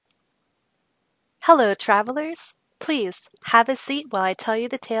Hello, travelers. Please have a seat while I tell you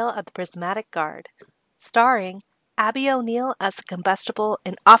the tale of the Prismatic Guard, starring Abby O'Neill as the combustible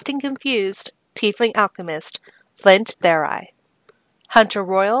and often confused tiefling alchemist Flint Therai, Hunter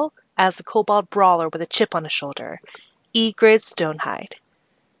Royal as the kobold brawler with a chip on his shoulder, Egrid Stonehide,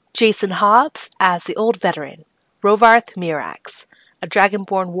 Jason Hobbs as the old veteran, Rovarth Mirax, a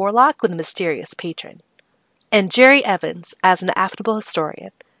dragonborn warlock with a mysterious patron, and Jerry Evans as an affable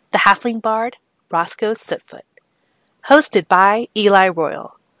historian, the halfling bard, Roscoe Sootfoot. Hosted by Eli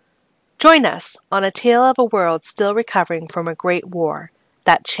Royal. Join us on a tale of a world still recovering from a great war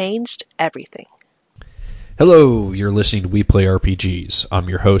that changed everything. Hello, you're listening to We Play RPGs. I'm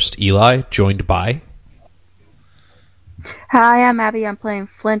your host, Eli, joined by... Hi, I'm Abby. I'm playing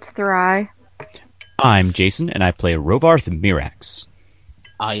Flint Therai. I'm Jason, and I play Rovarth Mirax.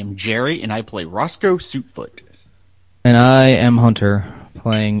 I am Jerry, and I play Roscoe Sootfoot. And I am Hunter,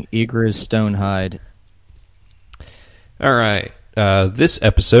 playing Egrid Stonehide. All right, this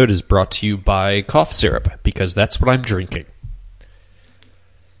episode is brought to you by cough syrup, because that's what I'm drinking.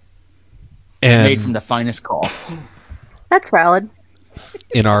 And Made from the finest cough. That's valid.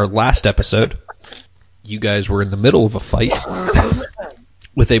 in our last episode, you guys were in the middle of a fight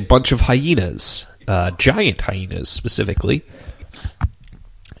with a bunch of hyenas, giant hyenas specifically,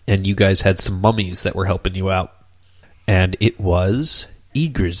 and you guys had some mummies that were helping you out. And it was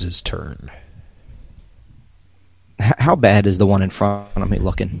Egrid's turn. How bad is the one in front of me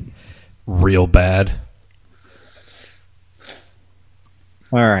looking? Real bad.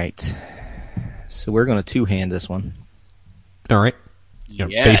 All right. So we're going to two-hand this one. All right. You know,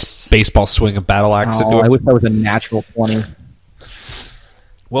 Yes. baseball swing a battle axe into I it. wish that was a natural 20.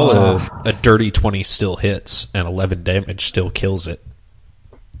 Well, a dirty 20 still hits, and 11 damage still kills it.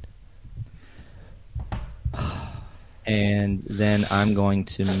 And then I'm going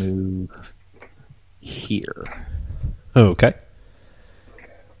to move here. Okay.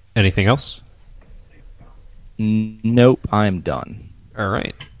 Anything else? Nope, I'm done. All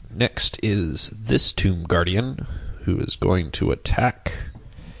right. Next is this Tomb Guardian, who is going to attack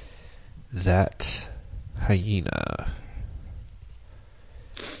that hyena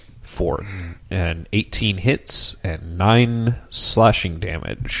for an 18 hits and 9 slashing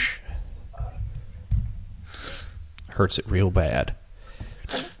damage. Hurts it real bad.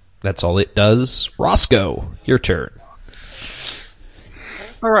 That's all it does. Roscoe, your turn.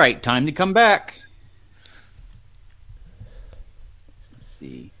 All right, time to come back. Let's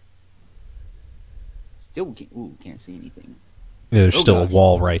see. Still can't see anything. There's still gosh. a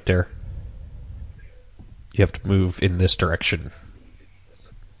wall right there. You have to move in this direction.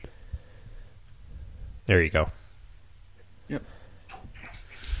 There you go. Yep.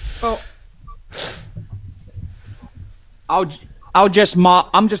 Well, I'll just mock.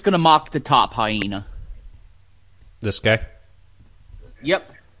 I'm just gonna mock the top hyena. This guy?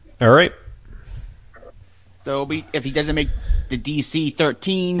 Yep. All right. So if he doesn't make the DC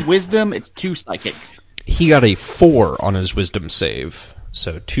 13 Wisdom, it's 2 Psychic. He got a 4 on his wisdom save.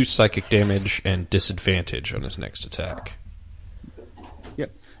 So 2 psychic damage and disadvantage on his next attack.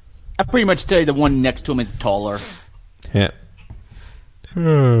 Yep. I pretty much tell you the one next to him is taller. Yeah.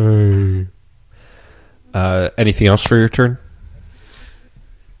 Anything else for your turn?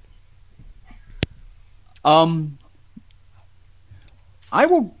 I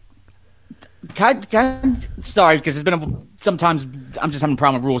will. Sorry, because it's been sometimes I'm just having a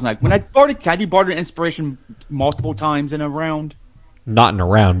problem with rules. Like when can I do barter inspiration multiple times in a round? Not in a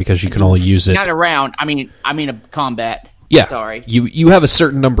round, because you can only use it. Not a round. I mean a combat. Yeah. Sorry. You have a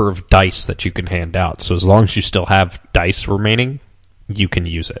certain number of dice that you can hand out. So as long as you still have dice remaining, you can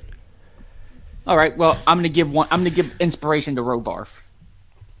use it. All right. Well, I'm gonna give inspiration to Robarf.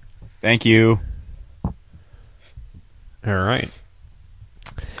 Thank you. All right.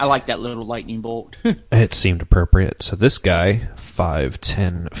 I like that little lightning bolt. It seemed appropriate. So this guy, 5,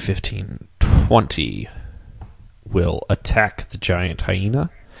 10, 15, 20, will attack the giant hyena.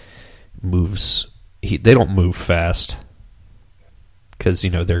 Moves. They don't move fast, because,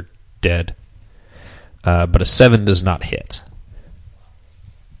 they're dead. But a 7 does not hit.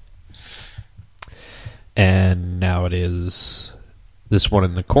 And now it is this one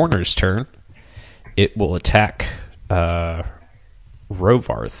in the corner's turn. It will attack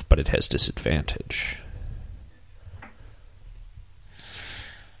Rovarth, but it has disadvantage.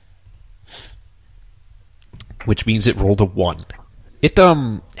 Which means it rolled a 1. It's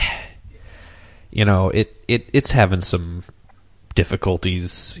having some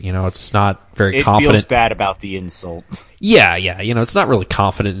difficulties. It's not very It confident. feels bad about the insult. Yeah. It's not really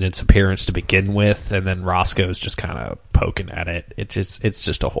confident in its appearance to begin with, and then Roscoe's just kind of poking at it. It's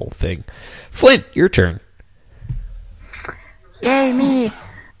just a whole thing. Flint, your turn. Yay, me!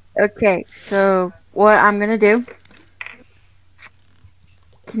 Okay, so what I'm gonna do...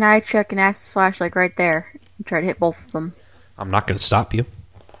 Can I chuck an Acid Splash, like, right there? And try to hit both of them? I'm not going to stop you.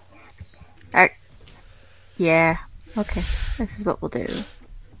 Yeah. Okay, this is what we'll do.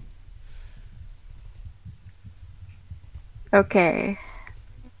 Okay.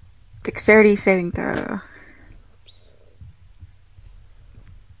 Dexterity saving throw.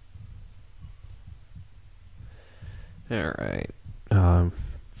 Alright.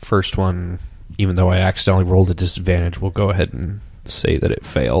 First one, even though I accidentally rolled a disadvantage, we'll go ahead and say that it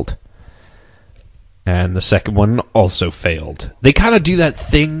failed. And the second one also failed. They kind of do that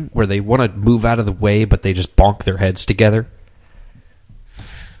thing where they want to move out of the way, but they just bonk their heads together.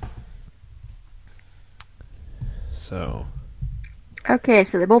 So... Okay,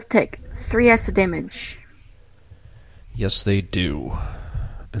 so they both take 3 acid damage. Yes, they do.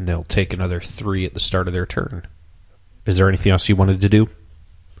 And they'll take another 3 at the start of their turn. Is there anything else you wanted to do?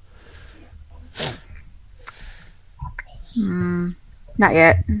 Not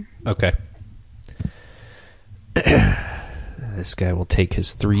yet. Okay. This guy will take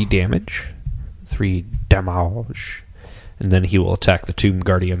his 3 damage. 3 damage. And then he will attack the Tomb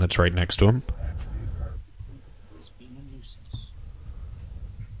Guardian that's right next to him.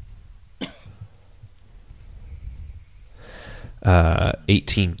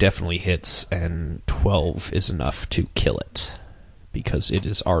 18 definitely hits, and 12 is enough to kill it, because it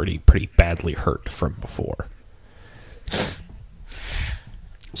is already pretty badly hurt from before.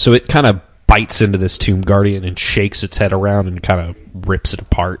 So it kind of bites into this Tomb Guardian and shakes its head around and kind of rips it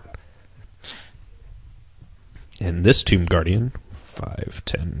apart. And this Tomb Guardian, 5,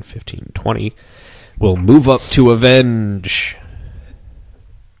 10, 15, 20, will move up to avenge.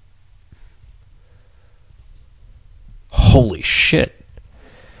 Holy shit.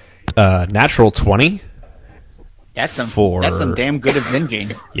 Natural 20? That's some damn good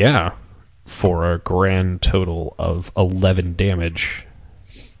avenging. Yeah. For a grand total of 11 damage.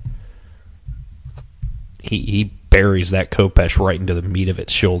 He buries that Khopesh right into the meat of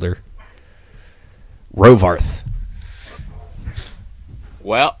its shoulder. Rovarth.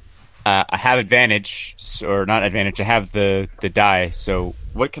 Well, I have advantage, or not advantage, I have the die, so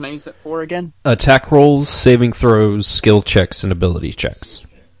what can I use that for again? Attack rolls, saving throws, skill checks, and ability checks.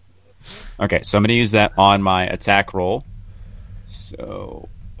 Okay, so I'm going to use that on my attack roll. So,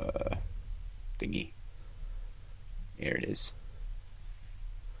 thingy. Here it is.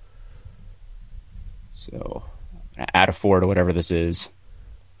 So, add a 4 to whatever this is.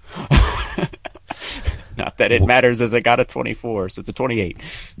 Not that it matters, as I got a 24, so it's a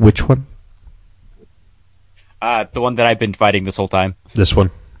 28. Which one? The one that I've been fighting this whole time. This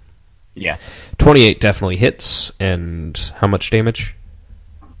one. Yeah. 28 definitely hits, and how much damage?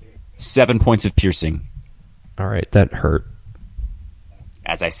 7 points of piercing. Alright, that hurt.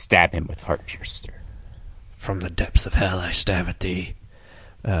 As I stab him with Heart Piercer. From the depths of hell I stab at thee.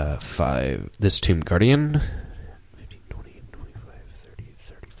 5. This Tomb Guardian 15, 20, 25, 30,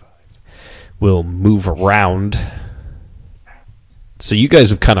 35 will move around. So you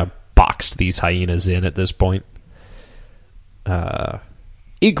guys have kind of boxed these hyenas in at this point.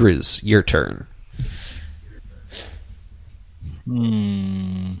 Igriz, your turn.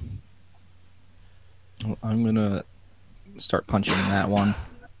 I'm gonna start punching that one.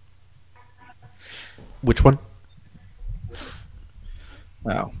 Which one?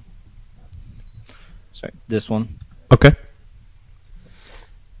 Wow. Sorry, this one. Okay.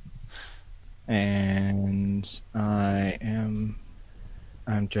 And I'm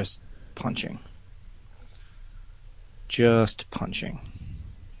just punching. Just punching.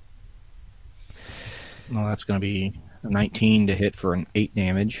 Well, that's going to be a 19 to hit for an 8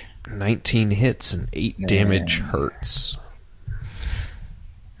 damage. 19 hits and 8 damage hurts.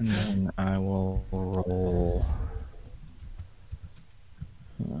 And then I will roll...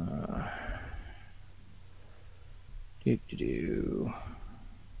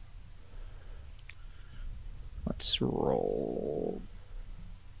 Let's roll.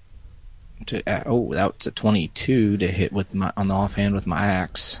 That's a 22 to hit with on the offhand with my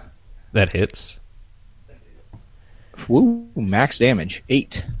axe. That hits. Woo! Max damage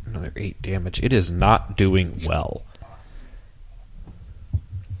 8. Another 8 damage. It is not doing well.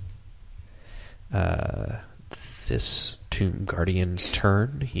 This Tomb Guardian's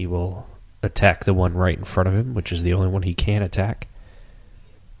turn. He will attack the one right in front of him, which is the only one he can attack.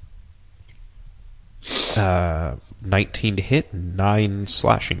 19 to hit, 9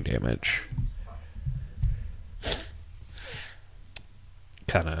 slashing damage.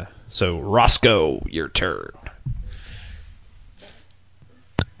 So, Roscoe, your turn.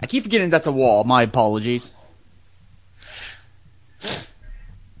 I keep forgetting that's a wall. My apologies.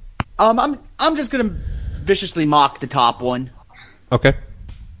 I'm just gonna viciously mock the top one. Okay.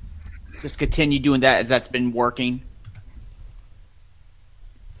 Just continue doing that as that's been working.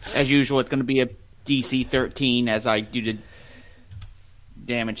 As usual, it's gonna be a DC 13 as I do the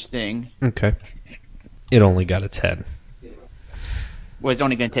damage thing. Okay. It only got a 10. Well, it's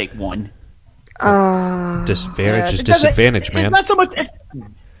only gonna take one. Disadvantage is It doesn't- disadvantage, man. It's not so much.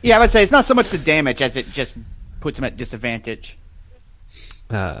 I would say it's not so much the damage as it just puts him at disadvantage.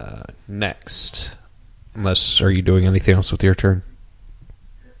 Next. Unless, are you doing anything else with your turn?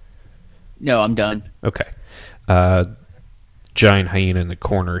 No, I'm done. Okay. Giant hyena in the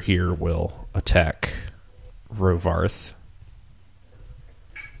corner here will attack Rovarth.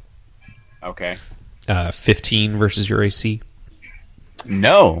 Okay. 15 versus your AC.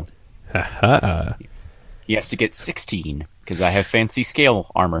 No. Haha. He has to get 16 because I have fancy scale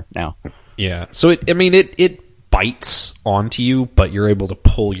armor now. Yeah. So it bites onto you, but you're able to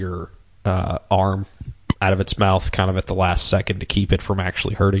pull your arm out of its mouth kind of at the last second to keep it from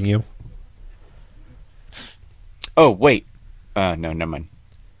actually hurting you. Oh, wait. No, never mind.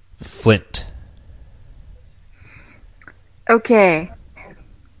 Flint. Okay.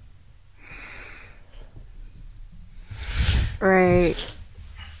 Right.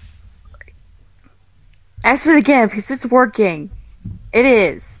 Ask it again because it's working. It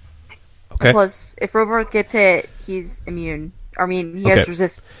is. Okay. Plus, if Rovarth gets hit, he's immune. I mean, he Okay. has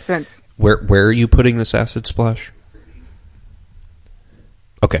resistance. Where are you putting this acid splash?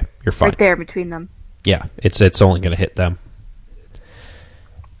 Okay, you're fine. Right there between them. Yeah, it's only going to hit them.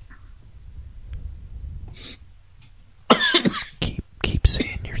 keep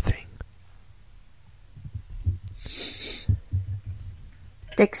saying your thing.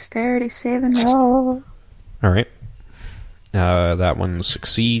 Dexterity saving roll. All right. That one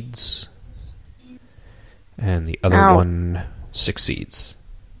succeeds, and the other Ow. one succeeds.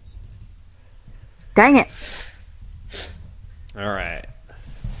 Dang it. All right.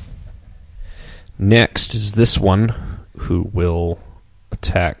 Next is this one, who will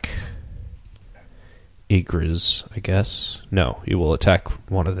attack Igris, I guess. No, he will attack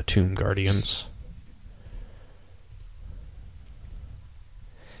one of the Tomb Guardians.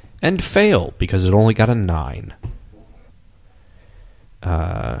 And fail, because it only got a 9.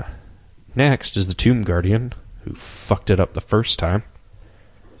 Next is the Tomb Guardian, who fucked it up the first time.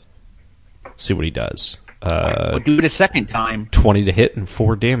 See what he does. We'll do it a second time. 20 to hit and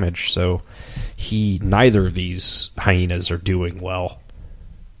 4 damage, so neither of these hyenas are doing well.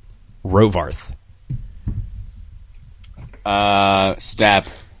 Rovarth. Stab.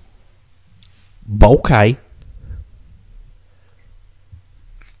 Okay.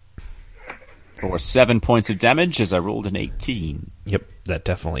 For 7 points of damage as I rolled an 18. Yep, that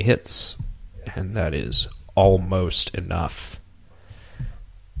definitely hits. And that is almost enough.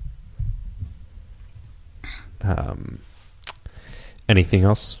 Anything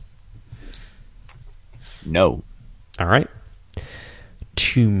else? No. All right.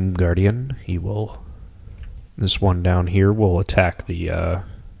 Tomb Guardian, this one down here will attack the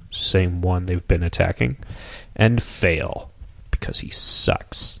same one they've been attacking and fail because he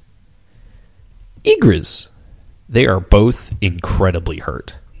sucks. Igris, they are both incredibly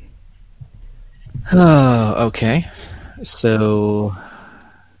hurt. Oh, okay. So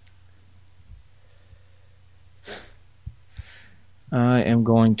I am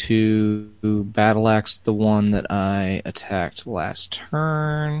going to battle axe the one that I attacked last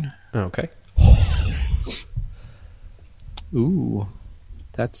turn. Okay. Ooh,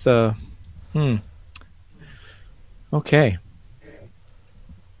 that's okay.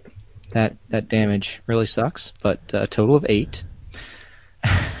 That damage really sucks, but a total of 8.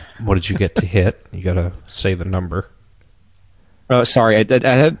 What did you get to hit? You gotta say the number. Oh, sorry, I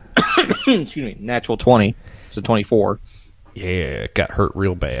had excuse me, natural 20, so 24. Yeah, it got hurt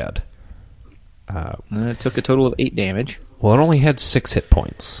real bad. And it took a total of 8 damage. Well, it only had 6 hit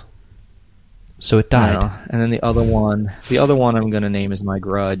points, so it died. And then the other one I'm going to name is my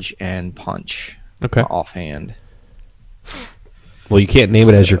grudge and punch. Okay. Offhand. Well, you can't name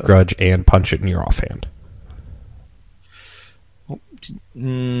it as your grudge and punch it in your offhand.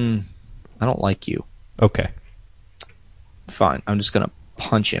 I don't like you. Okay. Fine, I'm just going to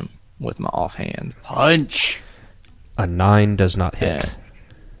punch him with my offhand. Punch. A 9 does not hit.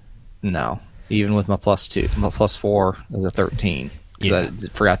 Yeah. No, even with my +2, my +4 is a 13. 'Cause Yeah. I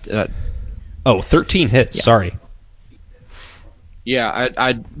forgot. 13 hits. Yeah. Sorry. Yeah,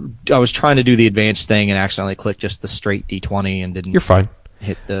 I was trying to do the advanced thing and accidentally clicked just the straight D20 and didn't You're fine.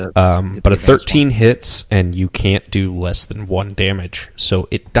 hit the. hit But the a advanced 13 hits, and you can't do less than 1 damage, so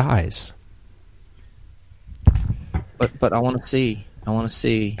it dies. one. But I want to see.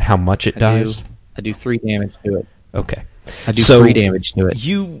 How much it dies? I do 3 damage to it. Okay. I do So 3 damage to it.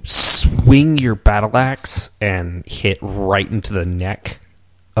 You swing your battle axe and hit right into the neck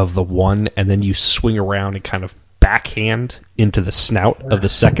of the one, and then you swing around and kind of backhand into the snout of the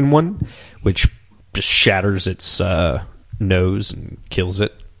second one, which just shatters its nose and kills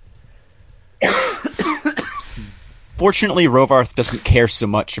it. Fortunately, Rovarth doesn't care so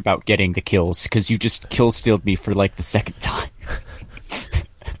much about getting the kills, because you just kill-stealed me for like the second time.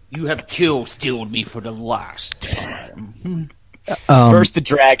 You have kill-stealed me for the last time. First the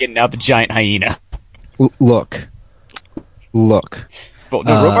dragon, now the giant hyena. Look. Well,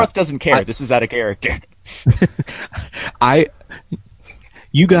 no, Rovarth doesn't care. This is out of character.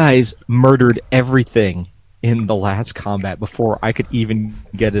 You guys murdered everything in the last combat before I could even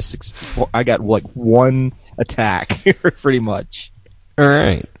get a I got like 1 attack, pretty much. All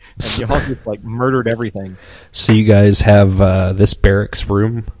right. And y'all just like murdered everything. So you guys have this barracks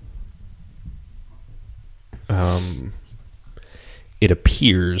room. It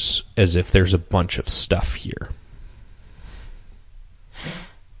appears as if there's a bunch of stuff here.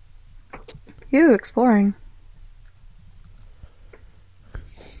 You exploring.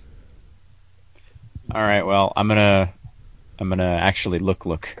 All right, well, I'm gonna actually look.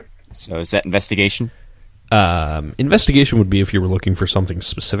 So is that investigation? Investigation would be if you were looking for something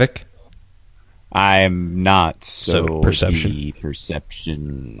specific. I'm not. So perception. the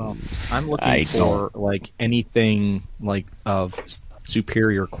perception. I'm looking I for like anything like of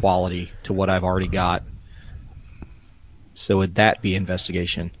superior quality to what I've already got. So would that be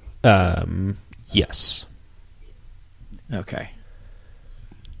investigation? Yes. Okay.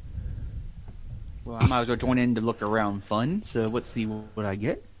 Well, I might as well join in to look around fun, so let's see what I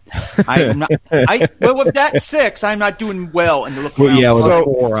get. Well, with that 6, I'm not doing well in the look around. yeah, with fun. a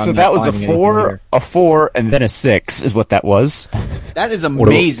 4, I'm So not that was a finding anything 4, here. a 4, and then a 6 is what that was. That is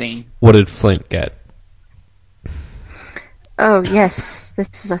amazing. What did Flint get? Oh, yes.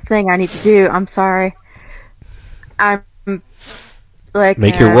 This is a thing I need to do. I'm sorry. I'm like...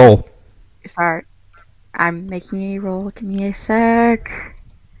 Make your roll. Sorry. I'm making a roll. Give me a sec.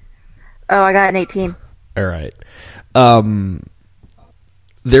 Oh, I got an 18. All right.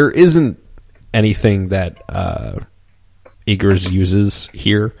 There isn't anything that Igors uses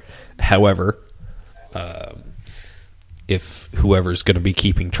here. However, if whoever's going to be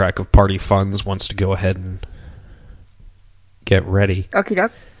keeping track of party funds wants to go ahead and get ready, Okie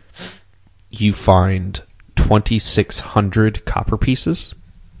doke. you find 2,600 copper pieces,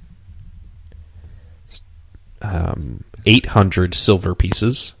 800 silver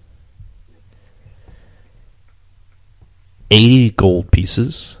pieces, 80 gold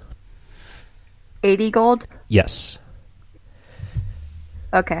pieces. 80 gold? Yes.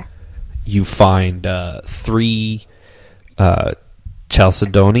 Okay. You find 3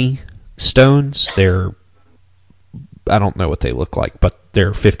 Chalcedony stones. They're... I don't know what they look like, but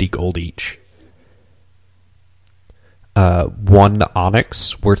they're 50 gold each. 1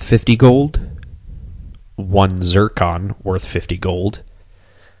 onyx worth 50 gold. 1 zircon worth 50 gold.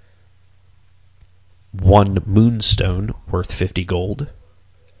 1 moonstone worth 50 gold.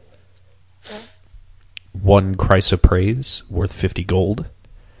 1 chrysoprase worth 50 gold.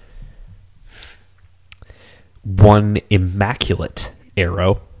 1 immaculate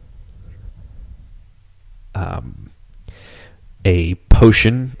arrow. A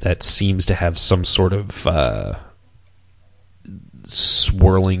potion that seems to have some sort of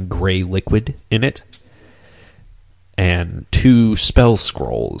swirling gray liquid in it. And 2 spell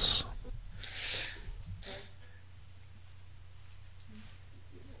scrolls.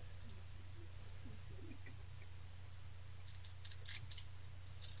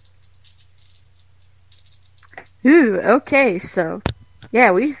 Ooh, okay, so...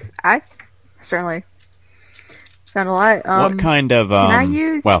 Yeah, I certainly found a lot. What kind of Can I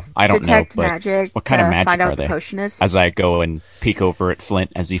use well, I don't know, detect but magic what kind of to magic find out are what they? the potion is? As I go and peek over at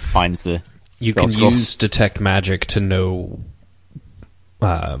Flint as he finds the You spell can scrolls. use detect magic to know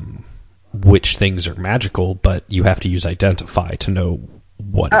which things are magical, but you have to use identify to know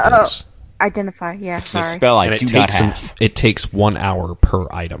what it is. Identify, yeah, It's a sorry. spell I And do not have. it takes 1 hour per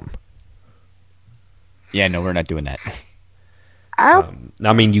item. Yeah, no, we're not doing that. I'll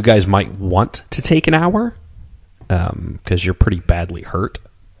I mean, you guys might want to take an hour because you're pretty badly hurt.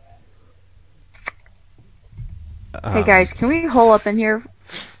 Hey guys, can we hole up in here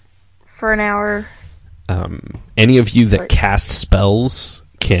for an hour? And any of you that Like- cast spells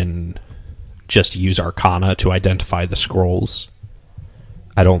can just use Arcana to identify the scrolls.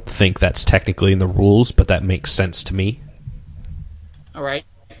 I don't think that's technically in the rules, but that makes sense to me. All right.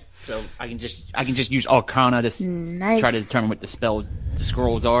 So I can just use Arcana to Nice. try to determine what the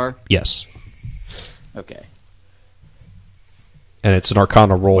scrolls are. Yes. Okay. And it's an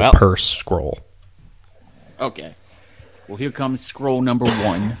Arcana roll Well- per scroll. Okay. Well, here comes scroll number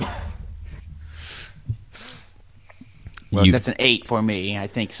 1. Well, You- that's an 8 for me. I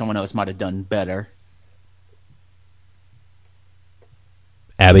think someone else might have done better.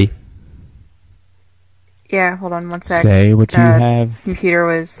 Abby? Yeah, hold on one sec. Say what you have. Computer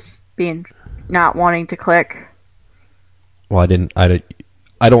was being not wanting to click. Well, I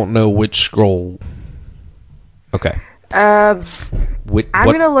don't know which scroll. Okay. I'm What?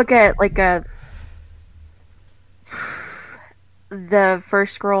 gonna look at the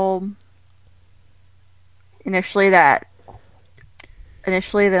first scroll initially. Then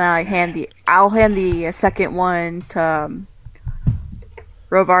I'll hand the second one to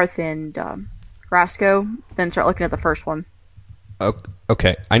Rovarth and Roscoe. Then start looking at the first one.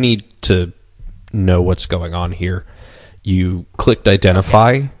 Okay, I need to know what's going on here. You clicked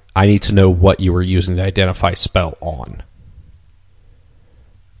identify. Okay. I need to know what you were using the identify spell on.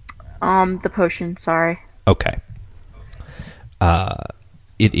 The potion. Sorry. Okay.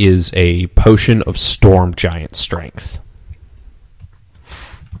 It is a potion of storm giant strength.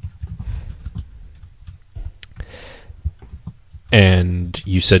 And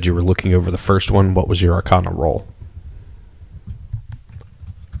you said you were looking over the first one. What was your Arcana roll?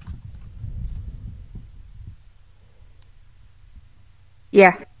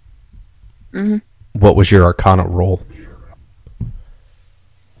 Yeah. What was your Arcana roll?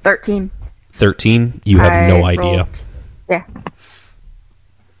 13. 13? You have no idea. Rolled. Yeah.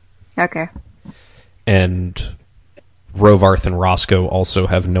 Okay. And Rovarth and Roscoe also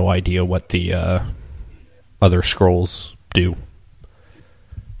have no idea what the other scrolls do.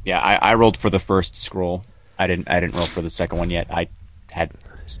 Yeah, I rolled for the first scroll. I didn't roll for the second one yet. I had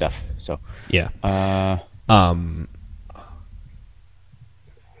stuff, so Yeah.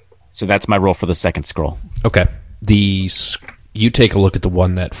 So that's my roll for the second scroll. Okay. You take a look at the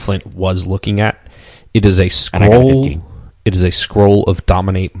one that Flint was looking at. It is a And I got a scroll. 15. It is a scroll of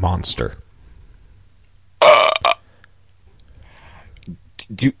Dominate Monster.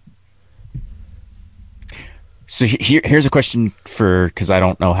 So here's a question because I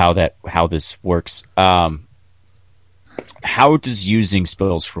don't know how this works. How does using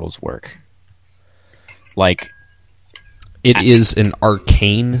spell scrolls work? Like, It is an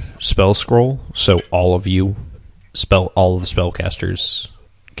arcane spell scroll, so all of the spellcasters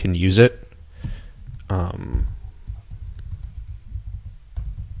can use it.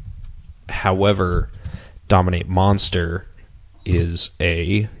 However, Dominate Monster is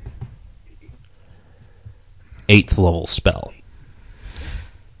a 8th level spell.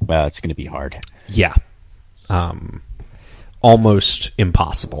 well, it's going to be hard. Yeah. Almost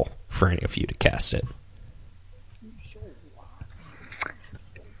impossible for any of you to cast it.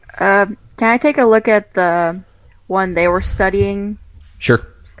 Can I take a look at the one they were studying? Sure.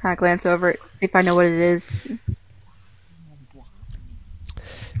 Kind of glance over it, see if I know what it is.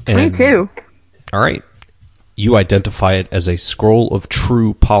 And- 22. All right. You identify it as a scroll of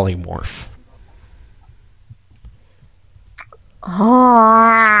true polymorph.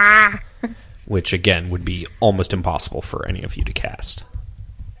 Oh, Which, again, would be almost impossible for any of you to cast.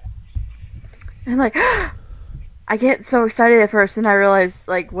 I'm like, I get so excited at first, and I realize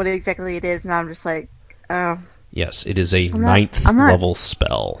what exactly it is, and I'm just like, oh, Yes, it is a I'm not- 9th I'm not- level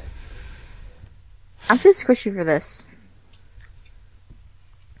spell. I'm too squishy for this.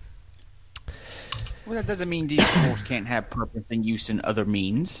 Well, that doesn't mean these scrolls can't have purpose and use in other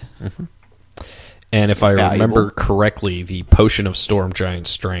means. And if I Valuable. remember correctly, the Potion of Storm Giant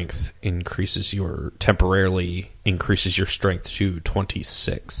Strength temporarily increases your strength to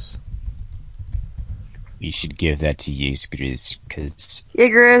 26. We should give that to Yesgriz because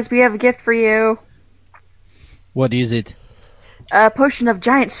Ygriz, we have a gift for you. What is it? A potion of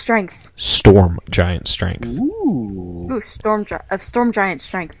giant strength. Storm Giant Strength. Ooh, storm giant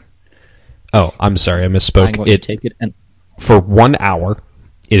strength. Oh, I'm sorry, I I'm misspoke. going to take it and For 1 hour,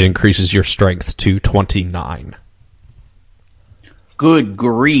 it increases your strength to 29. Good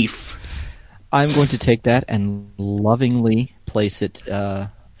grief. I'm going to take that and lovingly place it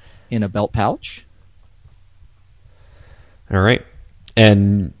in a belt pouch. All right.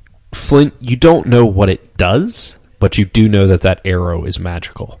 And Flint, you don't know what it does, but you do know that arrow is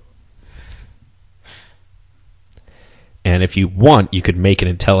magical. And if you want, you could make an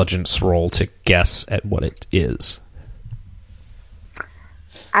intelligence roll to guess at what it is.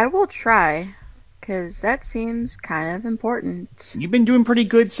 I will try, because that seems kind of important. You've been doing pretty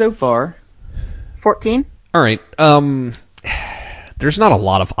good so far. 14? All right. There's not a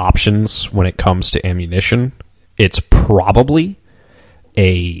lot of options when it comes to ammunition. It's probably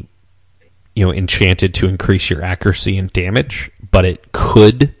enchanted to increase your accuracy and damage, but it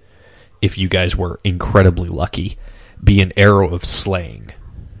could, if you guys were incredibly lucky, be an arrow of slaying.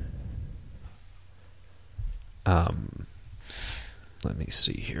 Let me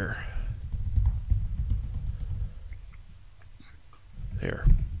see here. There.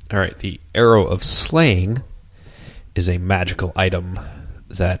 All right, the arrow of slaying is a magical item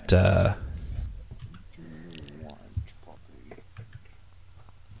that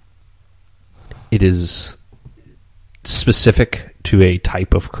it is specific to a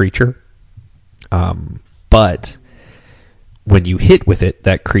type of creature, but when you hit with it,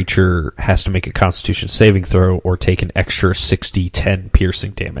 that creature has to make a Constitution saving throw or take an extra 6d10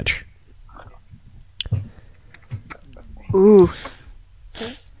 piercing damage. Ooh.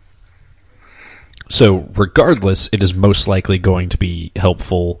 So, regardless, it is most likely going to be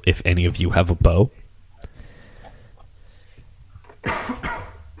helpful if any of you have a bow.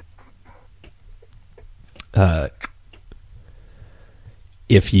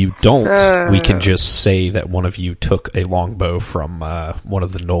 If you don't, we can just say that one of you took a longbow from one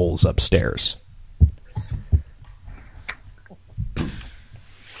of the gnolls upstairs.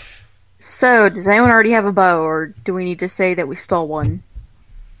 So, does anyone already have a bow, or do we need to say that we stole one?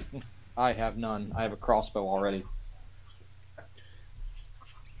 I have none. I have a crossbow already.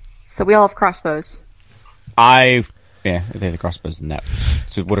 So we all have crossbows. Yeah, they have the crossbows in that.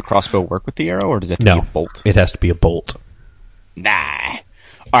 So would a crossbow work with the arrow, or does it have to be a bolt? It has to be a bolt. Nah.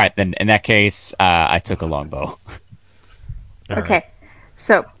 All right, then in that case, I took a longbow. Okay,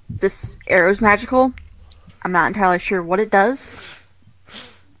 so this arrow's magical. I'm not entirely sure what it does.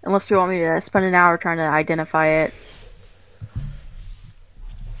 Unless you want me to spend an hour trying to identify it.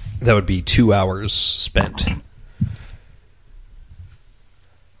 That would be 2 hours spent.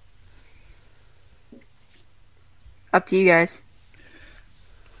 Up to you guys.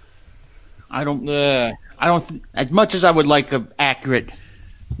 As much as I would like a accurate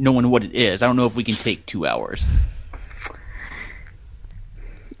knowing what it is, I don't know if we can take 2 hours.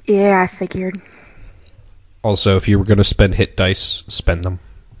 Yeah, I figured. Also, if you were going to spend hit dice, spend them.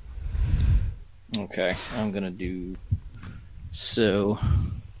 Okay, I'm gonna do so.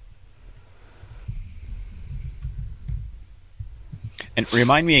 And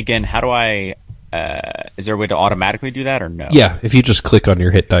remind me again, how do I... is there a way to automatically do that, or no? Yeah, if you just click on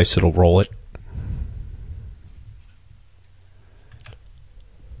your hit dice, it'll roll it.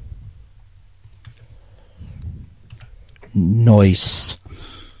 Nice.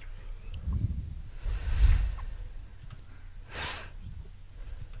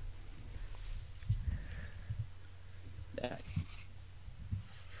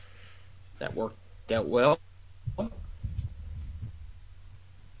 That worked out well.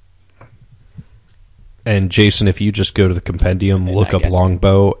 And Jason, if you just go to the compendium, look up guess.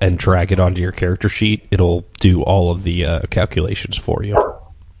 longbow, and drag it onto your character sheet, it'll do all of the calculations for you.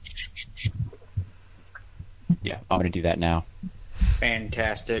 Yeah, I'm going to do that now.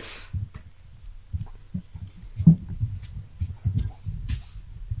 Fantastic.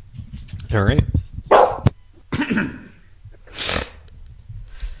 All right.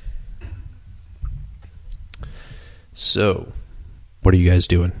 So, what are you guys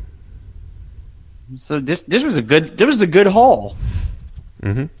doing? So this was a good haul.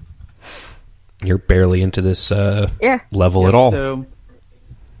 Mm-hmm. You're barely into this level at all. So,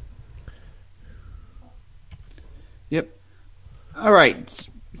 yep. All right.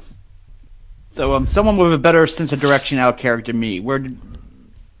 So someone with a better sense of direction out character me. Where did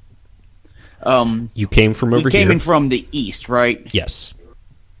you came from over you came here? in from the east, right? Yes.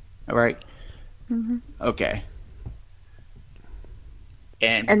 All right. Mm-hmm. Okay.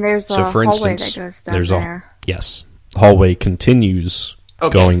 And there's a So, for hallway instance, that goes down there's there. yes, hallway continues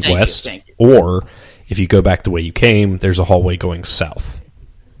Okay, going thank you, west, thank you. or if you go back the way you came, there's a hallway going south.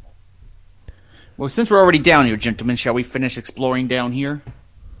 Well, since we're already down here, gentlemen, shall we finish exploring down here?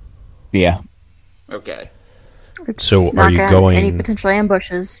 Yeah. Okay. It's So not are you gonna have going- any potential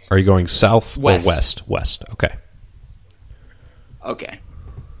ambushes? Are you going south West. or west? West. Okay. Okay.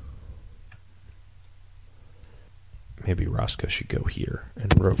 Maybe Roscoe should go here, and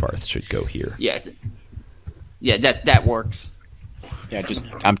Rovarth should go here. Yeah. Yeah, that works. Yeah,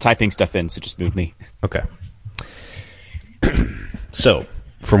 I'm typing stuff in, so just move me. Okay. So,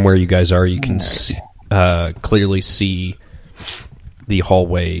 from where you guys are, you can see clearly see the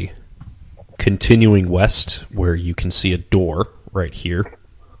hallway continuing west, where you can see a door right here.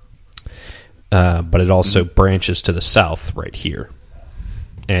 But it also branches to the south right here.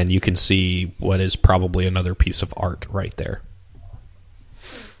 And you can see what is probably another piece of art right there.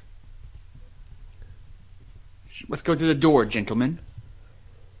 Let's go to the door, gentlemen.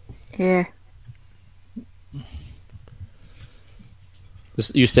 Yeah.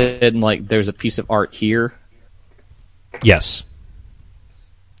 You said, like, there's a piece of art here? Yes.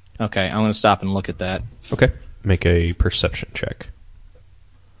 Okay, I'm going to stop and look at that. Okay. Make a perception check.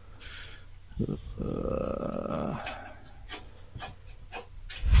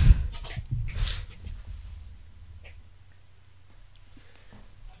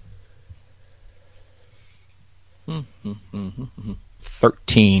 Hmm.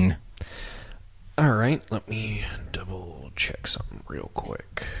 13. All right, let me double check something real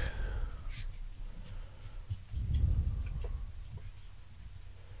quick.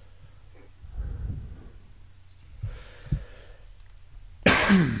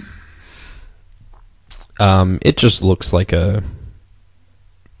 It just looks like the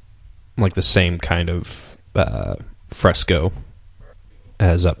same kind of fresco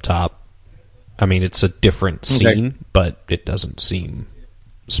as up top. I mean, it's a different scene, but it doesn't seem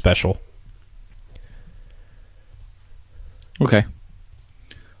special. Okay.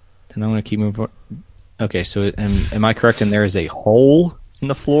 Then I'm going to keep moving. Okay, so am I correct in there is a hole in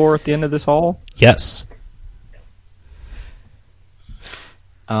the floor at the end of this hall? Yes.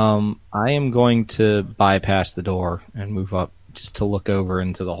 I am going to bypass the door and move up just to look over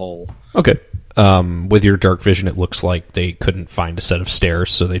into the hole. Okay. With your dark vision, it looks like they couldn't find a set of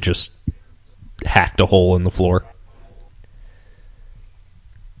stairs, so they just hacked a hole in the floor.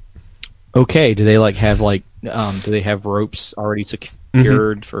 Okay. Do they have do they have ropes already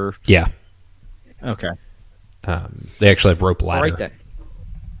secured for? Yeah. Okay. They actually have rope ladder. Right then.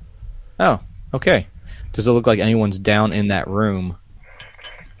 Oh, okay. Does it look like anyone's down in that room?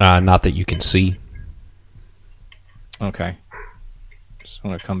 Not that you can see. Okay. Just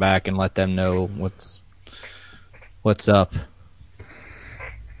want to come back and let them know what's up.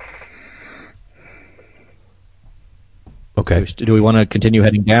 Okay. Do we want to continue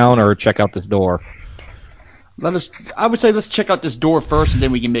heading down or check out this door? I would say let's check out this door first, and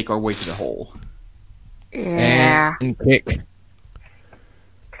then we can make our way to the hole. Yeah. And kick.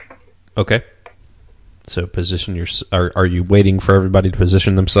 Okay. So position your. Are you waiting for everybody to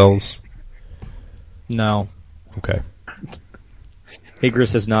position themselves? No. Okay.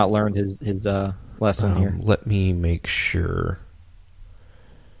 Igris has not learned his lesson here. Let me make sure.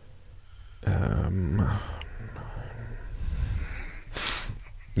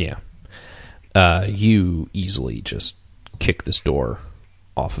 Yeah. You easily just kick this door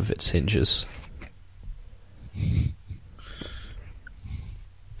off of its hinges.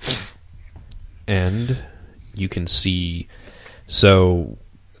 And you can see... So,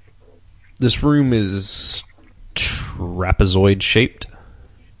 this room is trapezoid shaped.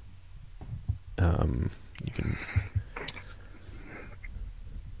 You can...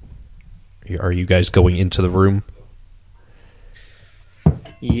 Are you guys going into the room?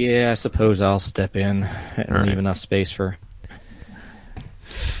 Yeah, I suppose I'll step in and All right. leave enough space for...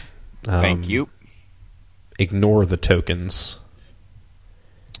 Thank you. Ignore the tokens.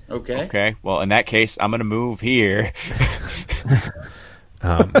 Okay. Okay. Well, in that case, I'm going to move here.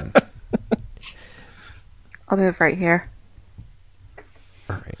 I'll move right here.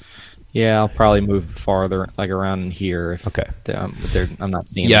 All right. Yeah, I'll probably move farther, like around in here. If Okay. I'm not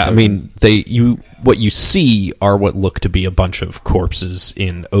seeing. Yeah, the I mean, what you see are what look to be a bunch of corpses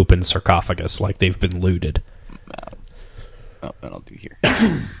in open sarcophagus, like they've been looted. Oh, then I'll do here.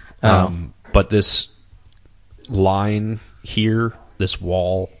 But this line here, this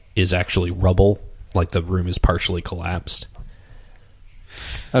wall, is actually rubble, like the room is partially collapsed.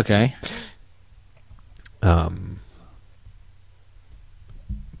 Okay.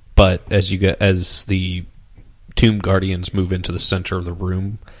 But as the Tomb Guardians move into the center of the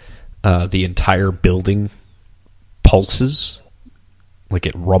room, the entire building pulses, like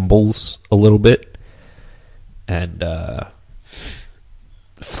it rumbles a little bit, and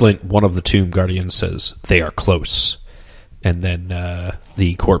Flint, one of the Tomb Guardians, says, "They are close," and then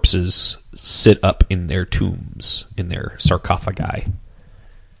the corpses sit up in their tombs, in their sarcophagi.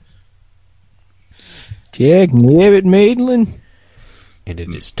 Jack Nabbit Maitland. And it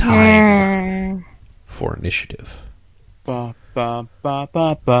is time for initiative. Ba, ba, ba,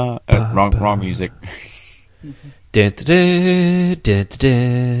 ba, ba. Wrong music.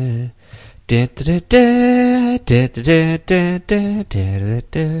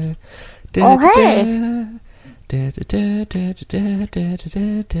 Oh, hey.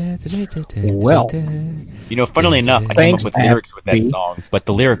 Well, Funnily enough, I came Thanks, up with lyrics with that Abby. song, but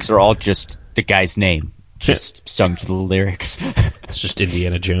the lyrics are all just the guy's name, just sung to the lyrics. It's just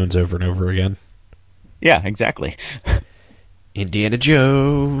Indiana Jones over and over again. Yeah, exactly. Indiana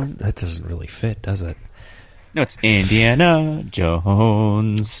Jones. That doesn't really fit, does it? No, it's Indiana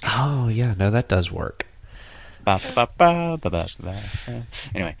Jones. Oh, yeah, no, that does work. Ba, ba, ba, ba, ba, ba.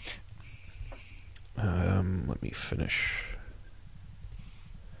 Anyway, Let me finish.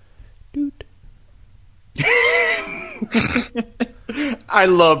 Dude. I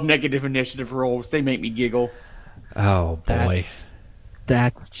love negative initiative rolls. They make me giggle. Oh, boy.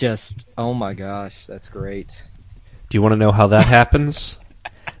 That's just, oh my gosh, that's great. Do you want to know how that happens?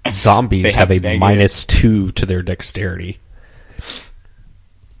 Zombies They have have a negative. -2 to their dexterity.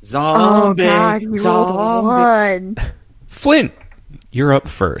 Oh Zombie. god, you rolled a zombie. 1. Flint, you're up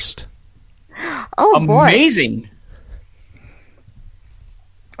first. Oh boy. Amazing.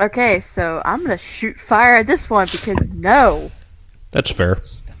 Okay, so I'm gonna shoot fire at this one because no, That's fair.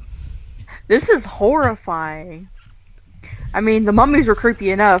 this is horrifying. I mean, the mummies were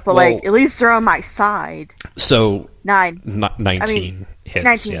creepy enough, but Well- like at least they're on my side. So, 9. 19 hits,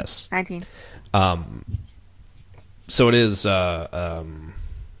 19. yes. 19. So it is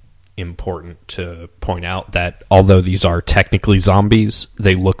important to point out that although these are technically zombies,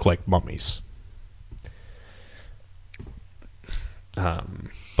 they look like mummies.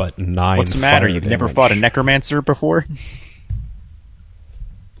 But 9 what's the matter? fire You've never damage. fought a necromancer before?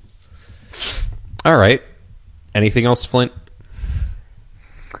 All right. Anything else, Flint?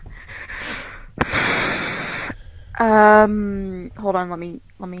 Hold on, let me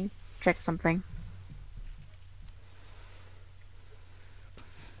check something.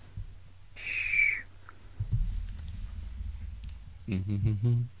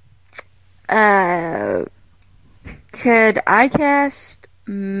 Could I cast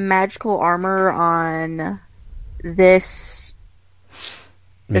magical armor on this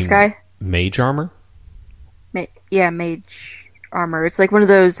guy? Mage armor? Yeah, mage armor. It's like one of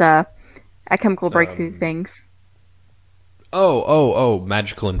those alchemical breakthrough things. Oh,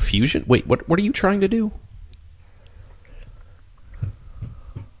 magical infusion? Wait, what are you trying to do?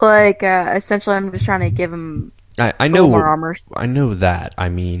 Like essentially, I'm just trying to give him I a know little more armor. I know that. I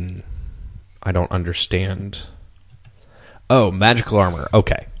mean, I don't understand. Oh, magical armor.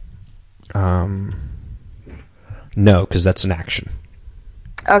 Okay. No, because that's an action.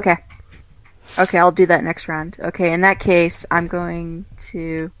 Okay. Okay, I'll do that next round. Okay, in that case, I'm going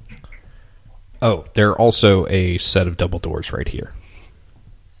to. Oh, there are also a set of double doors right here.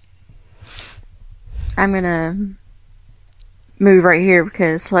 I'm gonna move right here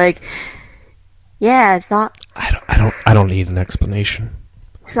because, like, yeah, I thought I don't need an explanation.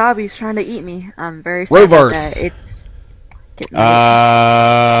 Sabi's trying to eat me. I'm very sorry about Rovarth. that. It's getting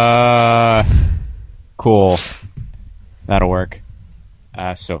Cool. That'll work.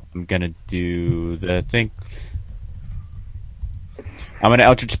 So I'm gonna do the thing. I'm gonna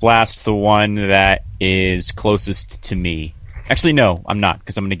Eldritch Blast the one that is closest to me. Actually, no, I'm not,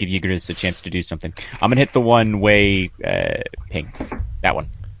 because I'm gonna give Ygritte a chance to do something. I'm gonna hit the one way pink. That one.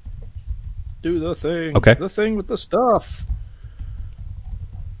 Do the thing. Okay. The thing with the stuff.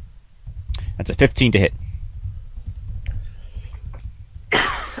 That's a 15 to hit.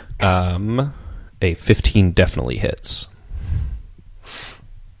 A 15 definitely hits.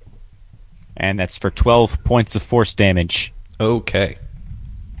 And that's for 12 points of force damage. Okay.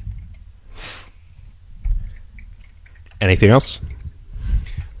 Anything else?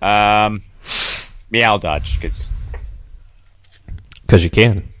 Yeah, I'll dodge, because... Because you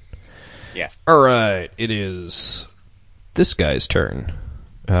can. Yeah. Alright, it is this guy's turn.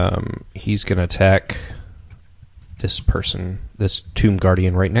 He's going to attack this person, this Tomb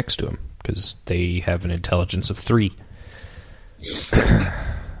Guardian right next to him, because they have an intelligence of 3.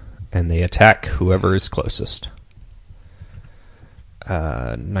 And they attack whoever is closest.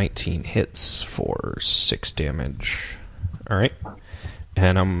 19 hits for 6 damage. Alright.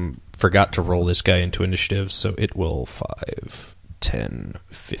 And I forgot to roll this guy into initiative, so it will 5, 10,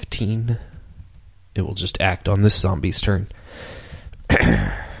 15. It will just act on this zombie's turn.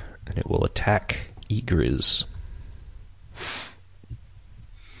 And it will attack Egriz.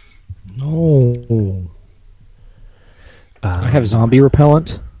 No. I have zombie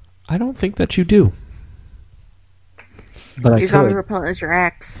repellent, I don't think that you do. but I your zombie could. repellent is your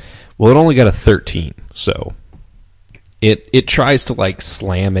axe. Well, it only got a 13, so it tries to like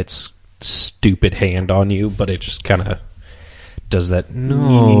slam its stupid hand on you, but it just kind of does that.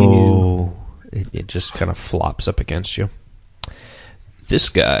 No, it just kind of flops up against you. This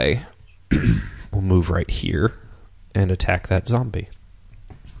guy will move right here and attack that zombie.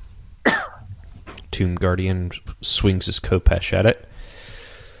 Tomb Guardian swings his Khopesh at it.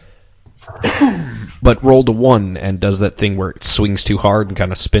 But rolled a 1 and does that thing where it swings too hard and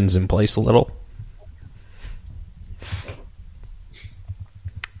kind of spins in place a little.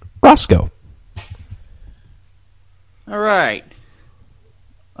 Roscoe. All right.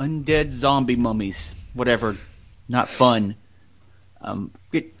 Undead zombie mummies. Whatever. Not fun.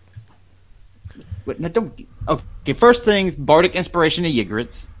 Okay, first thing, Bardic Inspiration of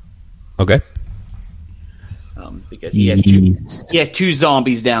Ygritte. Okay. Because he has two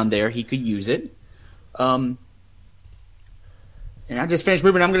zombies down there. He could use it. And I just finished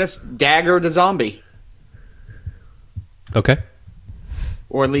moving. I'm going to dagger the zombie. Okay.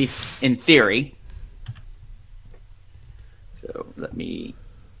 Or at least in theory. So let me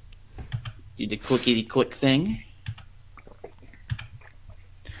do the clickety-click thing.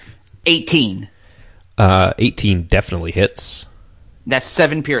 18. 18 definitely hits. That's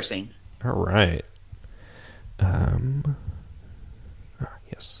 7 piercing. All right.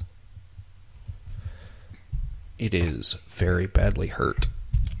 Yes. It is very badly hurt.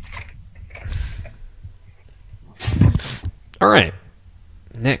 All right.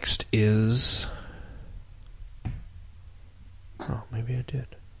 Next is... Oh, maybe I did.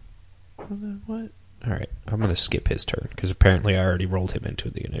 What? All right. I'm going to skip his turn, because apparently I already rolled him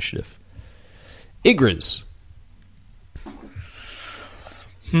into the initiative. Igriz.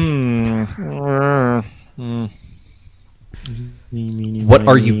 What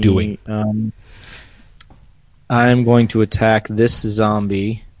are you doing? I'm going to attack this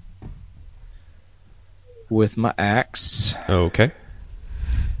zombie with my axe. Okay.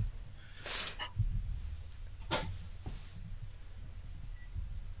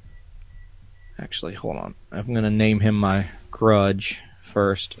 Actually, hold on. I'm going to name him my grudge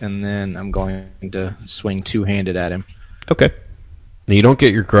first, and then I'm going to swing two-handed at him. Okay. Now, you don't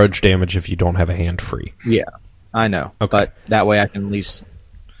get your grudge damage if you don't have a hand free. Yeah, I know. Okay. But that way I can at least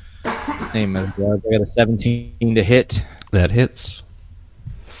name him grudge. I got a 17 to hit That hits.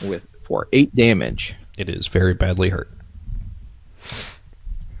 for 8 damage. It is very badly hurt.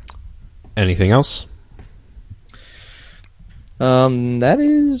 Anything else? That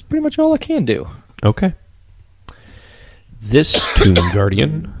is pretty much all I can do. Okay. This Tomb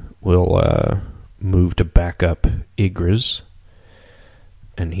Guardian will move to back up Igriz,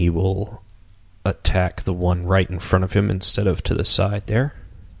 and he will attack the one right in front of him instead of to the side there.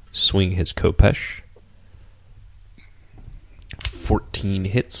 Swing his Khopesh. 14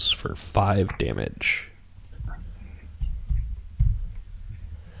 hits for 5 damage.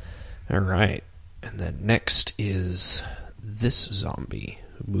 Alright. And then next is this zombie,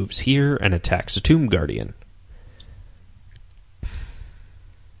 who moves here and attacks a Tomb Guardian.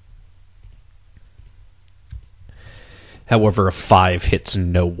 However, a 5 hits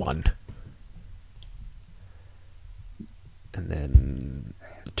no one. And then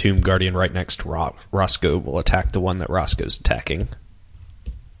the Tomb Guardian right next to Roscoe will attack the one that Roscoe's attacking.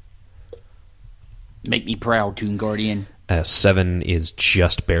 Make me proud, Tomb Guardian. 7 is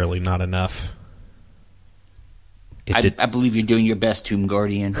just barely not enough. I believe you're doing your best, Tomb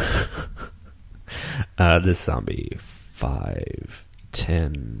Guardian. This zombie, 5,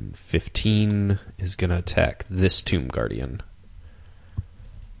 10, 15, is going to attack this Tomb Guardian.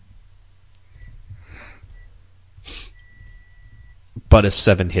 But a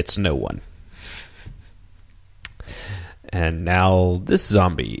 7 hits no one. And now this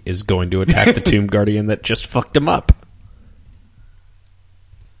zombie is going to attack the Tomb Guardian that just fucked him up.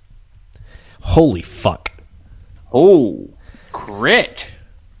 Holy fuck. Oh, crit.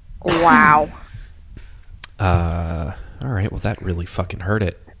 Wow. Alright, well that really fucking hurt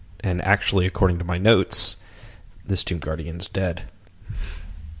it. And actually, according to my notes, this Tomb Guardian's dead.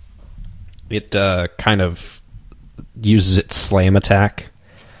 It kind of uses its slam attack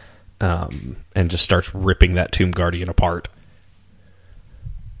and just starts ripping that Tomb Guardian apart.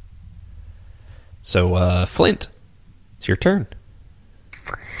 So, Flint, it's your turn.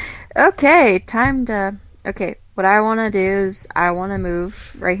 Okay, time to... Okay, what I want to do is I want to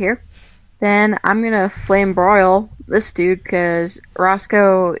move right here. Then I'm going to flame broil this dude because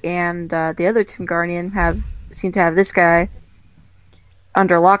Roscoe and the other Tomb Guardian seem to have this guy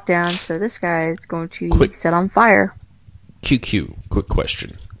under lockdown, so this guy is going to Quick. set on fire. QQ, quick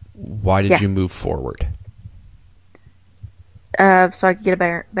question. Why did you move forward? So I could get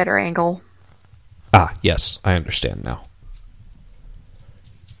a better angle. Ah, yes, I understand now.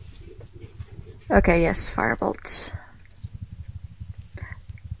 Okay, yes, firebolt.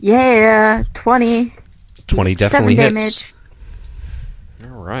 Yeah, 20. 20 definitely 7 hits.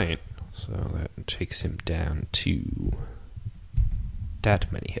 damage. Alright. So takes him down to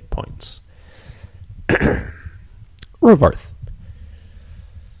that many hit points. Rovarth.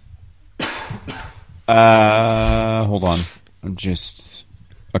 Hold on. I'm just...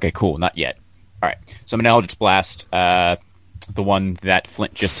 Okay, cool. Not yet. All right. So I'm going to Eldritch Blast the one that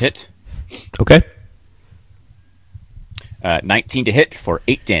Flint just hit. Okay. 19 to hit for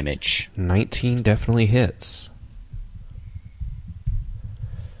 8 damage. 19 definitely hits.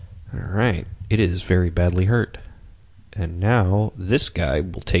 Alright. It is very badly hurt. And now this guy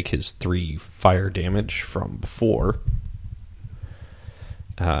will take his 3 fire damage from before.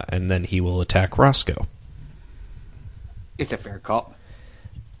 And then he will attack Roscoe. It's a fair call.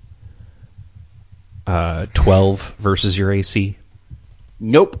 12 versus your AC.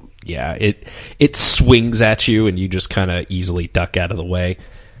 Nope. Yeah, it swings at you, and you just kind of easily duck out of the way.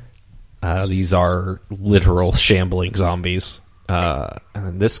 These are literal shambling zombies.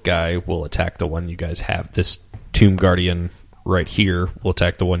 And this guy will attack the one you guys have. This Tomb Guardian right here will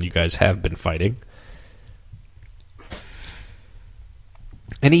attack the one you guys have been fighting.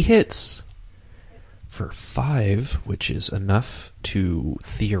 And he hits for 5, which is enough to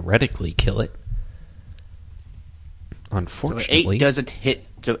theoretically kill it. Unfortunately, 8 doesn't hit.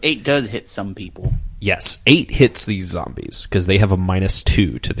 So 8 does hit some people. yes, 8 hits these zombies because they have a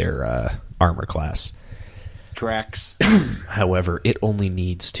 -2 to their armor class. Tracks. However, it only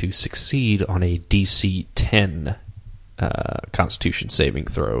needs to succeed on a DC 10 Constitution saving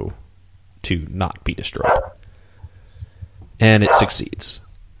throw to not be destroyed. And it succeeds.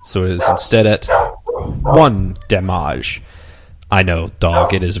 So it is instead at 1 damage. I know,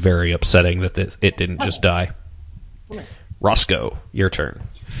 dog, it is very upsetting that it didn't just die. Roscoe, your turn.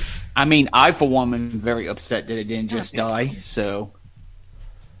 I mean, I for one am very upset that it didn't just die. So,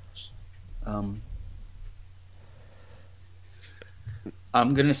 I'm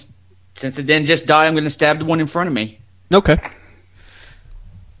gonna, since it didn't just die, I'm gonna stab the one in front of me. Okay.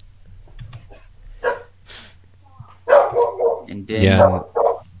 And then Yeah.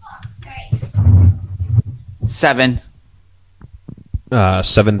 7.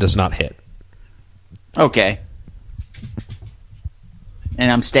 7 does not hit. Okay. And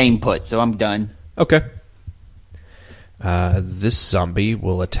I'm staying put, so I'm done. Okay. This zombie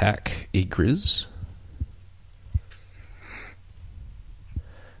will attack Igriz.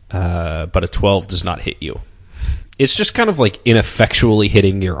 But a 12 does not hit you. It's just kind of like ineffectually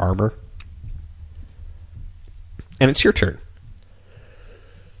hitting your armor. And it's your turn.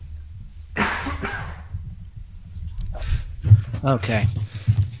 Okay.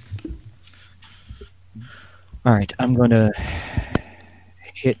 All right, I'm going to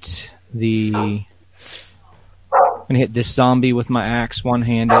hit this zombie with my axe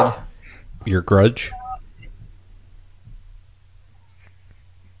one-handed. Your grudge?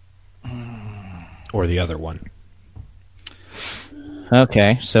 Or the other one?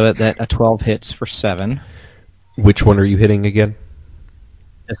 Okay, so that a 12 hits for 7. Which one are you hitting again?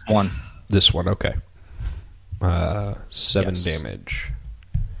 This one. This one, okay. 7 Yes. damage.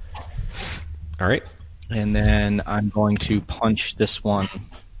 All right. And then I'm going to punch this one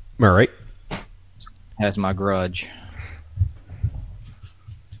All right. as my grudge.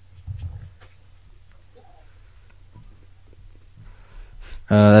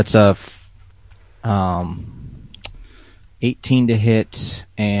 That's a 18 to hit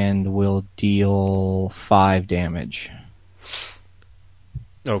and will deal 5 damage.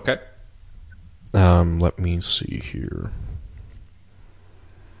 Okay. Let me see here.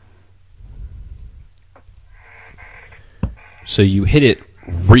 So you hit it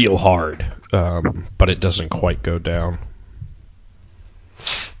real hard, but it doesn't quite go down.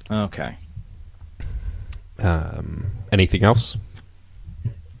 Okay. Anything else?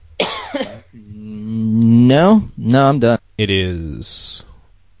 No, I'm done. It is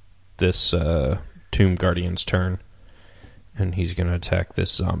this Tomb Guardian's turn, and he's going to attack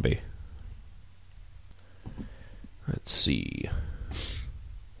this zombie. Let's see.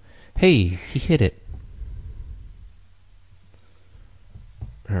 Hey, he hit it.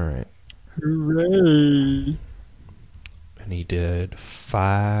 Alright. Hooray! And he did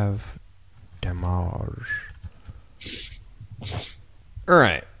 5 damage.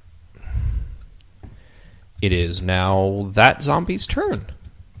 Alright. It is now that zombie's turn.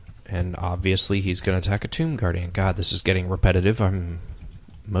 And obviously he's going to attack a Tomb Guardian. God, this is getting repetitive. I'm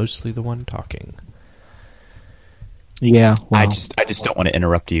mostly the one talking. Yeah, well, I just don't want to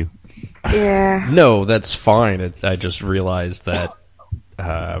interrupt you. Yeah. No, that's fine. I just realized that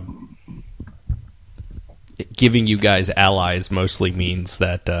giving you guys allies mostly means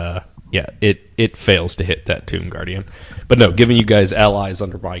that, it fails to hit that Tomb Guardian. But no, giving you guys allies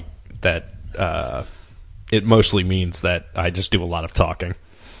under that it mostly means that I just do a lot of talking.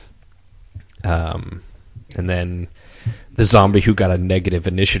 And then the zombie who got a negative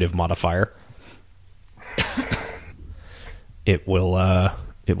initiative modifier, it will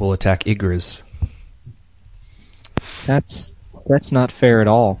attack Igris. That's not fair at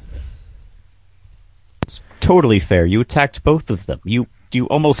all. It's totally fair. You attacked both of them. You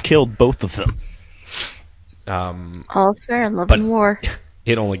almost killed both of them. All's fair in love But- and war.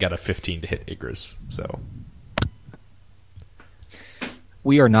 It only got a 15 to hit Igris, so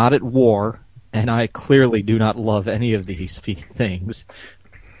We are not at war, and I clearly do not love any of these things.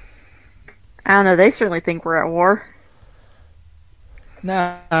 I don't know. They certainly think we're at war.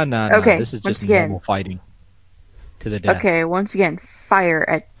 Nah. Okay, This is once just again. normal fighting to the death. Okay, once again, fire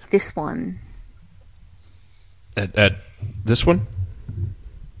at this one. at this one.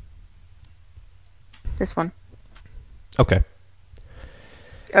 This one. Okay.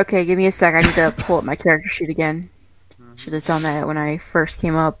 Okay, give me a sec. I need to pull up my character sheet again. Should have done that when I first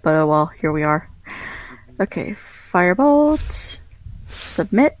came up, but oh well, here we are. Okay, firebolt.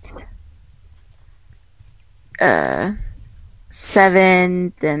 Submit.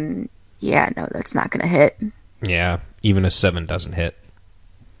 7, then yeah, no, that's not gonna hit. Yeah, even a 7 doesn't hit.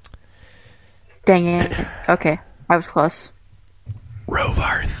 Dang it. Okay, I was close.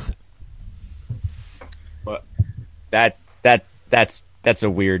 Rovarth. That's a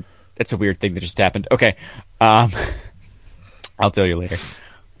weird thing that just happened. Okay, I'll tell you later.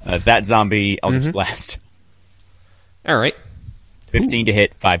 That zombie Eldritch Blast, All right. 15 to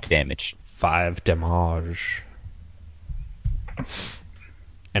hit, 5 damage. 5 damage.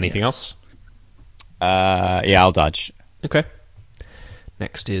 Anything else? Yeah, I'll dodge. Okay.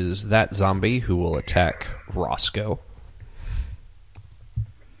 Next is that zombie who will attack Roscoe.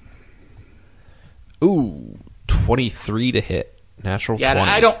 Ooh, 23 to hit. Natural 20.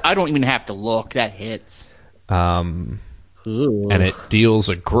 Yeah, I don't even have to look. That hits. And it deals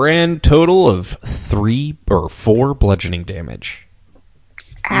a grand total of 3 or 4 bludgeoning damage.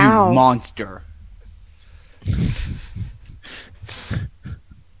 Ow. You monster.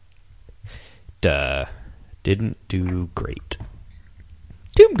 Didn't do great.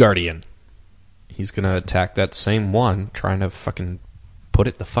 Tomb Guardian. He's gonna attack that same one, trying to fucking put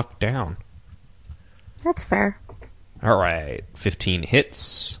it the fuck down. That's fair. Alright, 15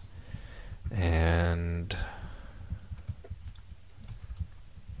 hits. And...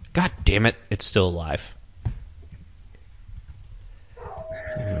 God damn it, it's still alive.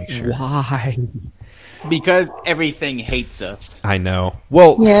 Let me make sure. Why? Because everything hates us. I know.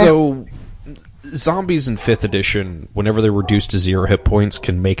 Well, Yeah. so zombies in 5th edition, whenever they're reduced to 0 hit points,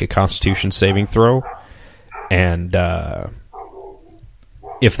 can make a Constitution saving throw. And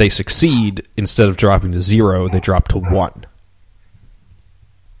if they succeed, instead of dropping to 0, they drop to 1.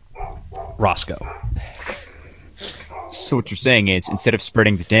 Roscoe. So what you're saying is, instead of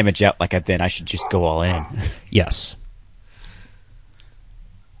spreading the damage out like I've been, I should just go all in. Yes.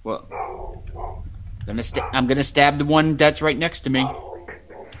 Well, I'm gonna stab the one that's right next to me.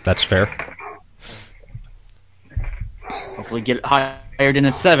 That's fair. Hopefully, get it higher than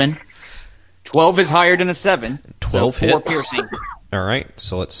a 7. 12 is higher than a 7. 12 so 4 hits. piercing. Alright,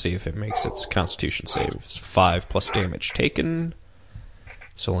 so let's see if it makes its Constitution saves. 5 plus damage taken.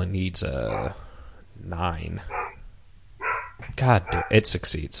 So only needs a 9. God damn, it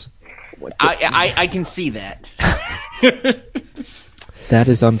succeeds. I can see that. That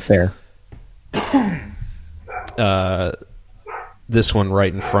is unfair. This one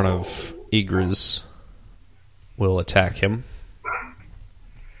right in front of Igris will attack him.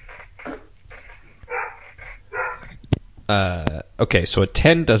 Okay, so a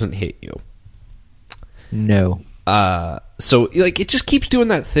 10 doesn't hit you. No. So like it just keeps doing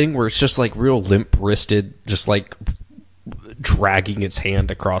that thing where it's just like real limp wristed, just like dragging its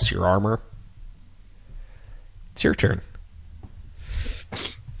hand across your armor. It's your turn.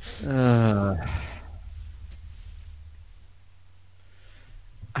 I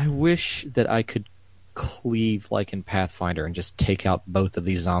wish that I could cleave like in Pathfinder and just take out both of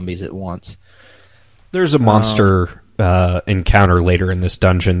these zombies at once. There's a monster encounter later in this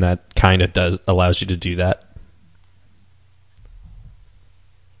dungeon that kind of allows you to do that.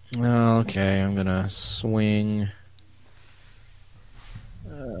 Okay, I'm gonna swing.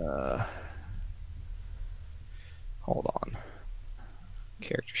 Hold on.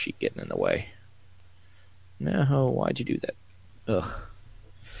 Character sheet getting in the way. No, why'd you do that? Ugh.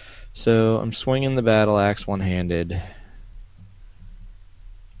 So I'm swinging the battle axe one-handed.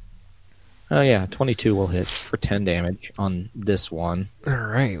 Oh yeah, 22 will hit for 10 damage on this one. All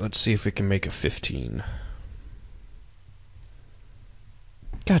right, let's see if it can make a 15.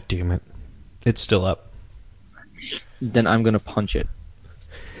 God damn it. It's still up. Then I'm going to punch it.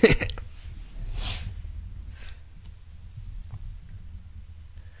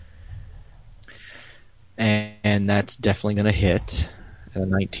 And that's definitely going to hit at a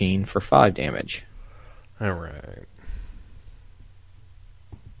 19 for 5 damage. All right.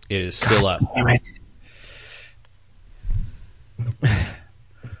 It is still up. Damn it.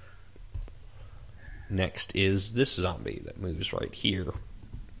 Next is this zombie that moves right here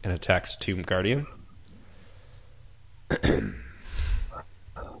and attacks Tomb Guardian.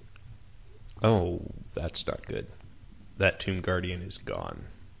 Oh, that's not good. That Tomb Guardian is gone.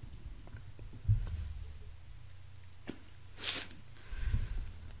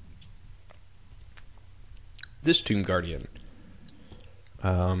 This Tomb Guardian.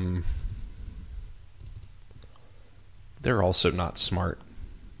 They're also not smart.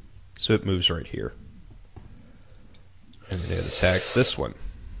 So it moves right here. And it attacks this one.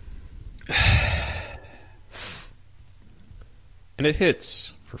 And it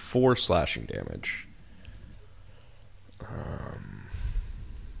hits for 4 slashing damage.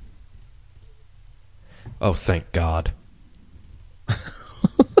 Oh, thank God.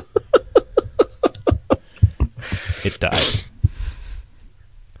 It died.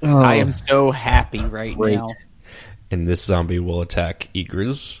 I am so happy right Great. now. And this zombie will attack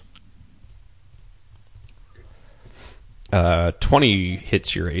Igris. 20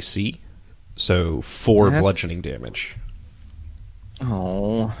 hits your AC. So 4 That's- bludgeoning damage.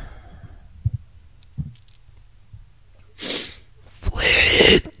 Oh.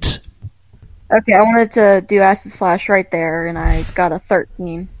 Flint! Okay, I wanted to do Acid Splash right there, and I got a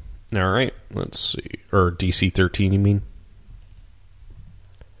 13. Alright, let's see. Or DC 13, you mean?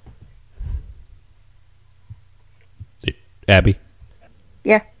 Abby?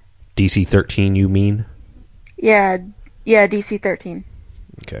 Yeah. DC 13, you mean? Yeah, DC 13.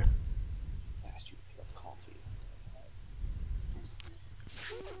 Okay.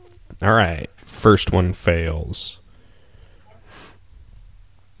 Alright, first one fails.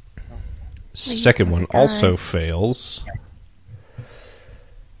 Second one also fails.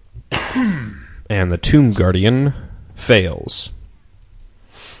 And the Tomb Guardian fails.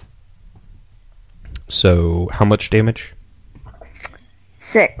 So, how much damage?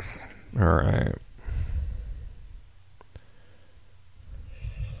 6. Alright.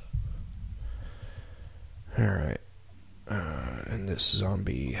 Alright. And this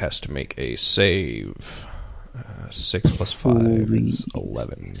zombie has to make a save. 6 plus 5 is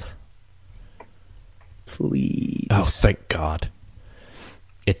 11. Please. Oh, thank God.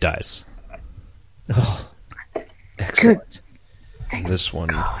 It dies. Oh, excellent. And this one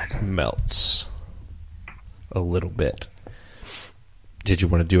melts a little bit. Did you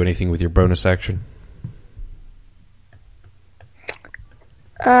want to do anything with your bonus action?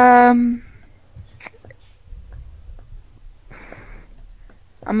 I'm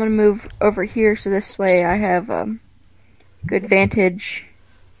gonna move over here so this way I have good vantage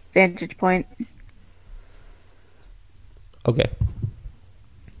point. Okay.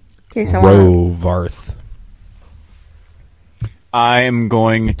 Okay, so I wanna, Rovarth. I am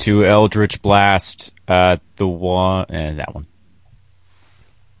going to Eldritch Blast the one and that one.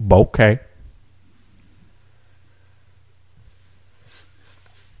 Okay.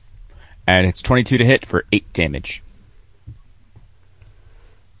 And it's 22 to hit for 8 damage.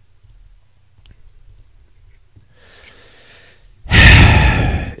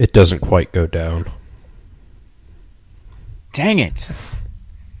 It doesn't quite go down. Dang it.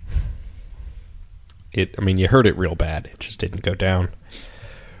 I mean, you heard it real bad. It just didn't go down.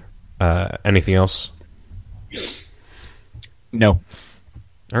 Anything else? No.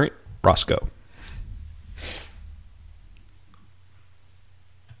 All right. Roscoe.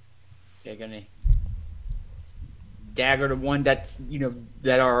 They're gonna dagger the one that's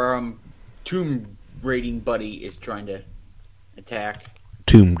that our tomb raiding buddy is trying to attack.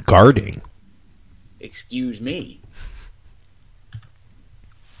 Tomb guarding. Excuse me.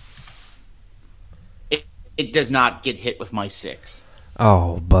 It does not get hit with my 6.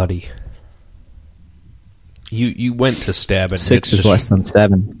 Oh, buddy. You went to stab it. 6 is less than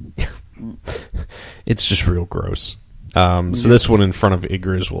 7. It's just real gross. So this one in front of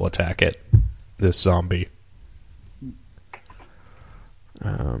Igris will attack it. This zombie.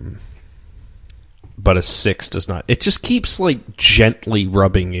 But a 6 does not. It just keeps like gently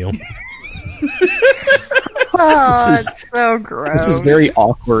rubbing you. oh, This is- it's so gross. This is very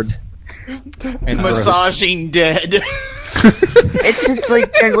awkward. And gross. Massaging dead. It's just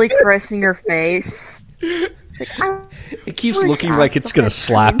like gently caressing your face. Like, It keeps Poor looking cat, like it's still gonna has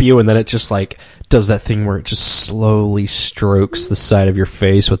slap time. you, and then it just like does that thing where it just slowly strokes the side of your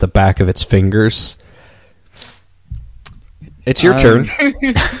face with the back of its fingers. It's your turn.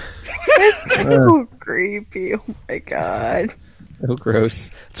 So creepy. Oh my god. So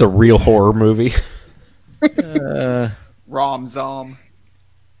gross. It's a real horror movie. Rom Zom.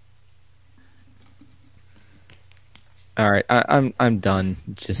 All right, I'm done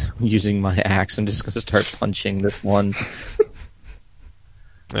just using my axe. I'm just going to start punching this one.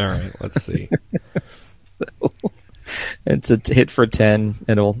 All right, let's see. It's a hit for 10.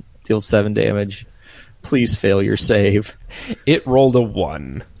 It'll deal 7 damage. Please fail your save. It rolled a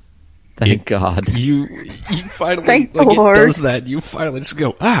 1. Thank God. You finally, Thank like, the it Lord. does that. You finally just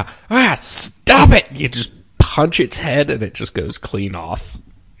go, stop it! You just punch its head and it just goes clean off.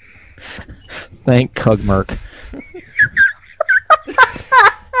 Thank Cugmerk.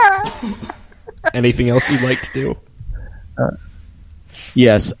 Anything else you'd like to do?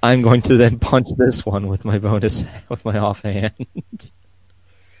 Yes, I'm going to then punch this one with my bonus, with my offhand.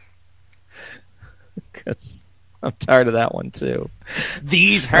 Because I'm tired of that one too.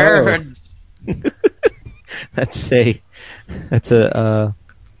 These herds. That's a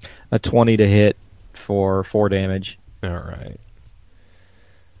 20 to hit for 4 damage. All right.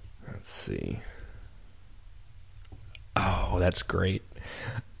 Let's see. Oh, that's great.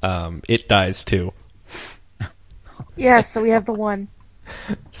 It dies too. Yeah, so we have the one.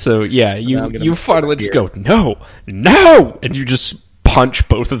 So yeah, Now I'm gonna you finally just go, no, and you just punch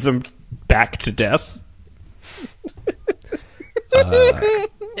both of them back to death.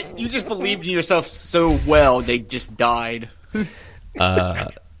 You just believed in yourself so well, they just died.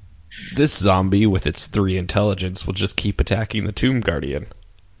 This zombie with its 3 intelligence will just keep attacking the Tomb Guardian.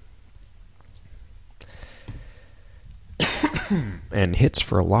 And hits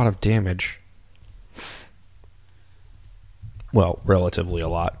for a lot of damage. Well, relatively a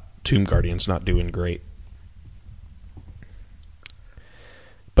lot. Tomb Guardian's not doing great.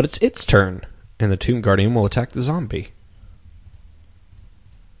 But it's its turn, and the Tomb Guardian will attack the zombie.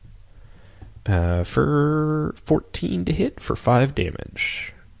 For 14 to hit for 5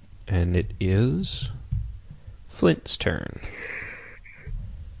 damage. And it is Flint's turn.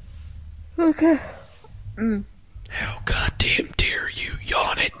 Okay. How goddamn dare you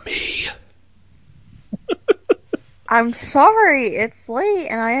yawn at me? I'm sorry, it's late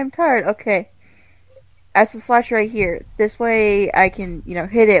and I am tired. Okay. As the slash right here. This way I can,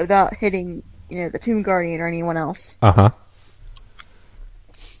 hit it without hitting, the Tomb Guardian or anyone else. Uh-huh.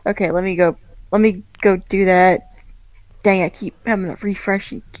 Okay, let me go do that. Dang, I keep having to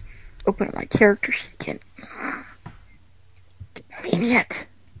refresh and open up my character sheet again. Convenient.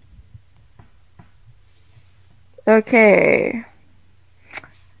 Okay.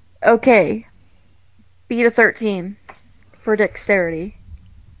 Beat a 13 for dexterity.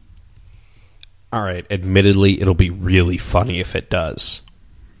 Alright, admittedly, it'll be really funny if it does.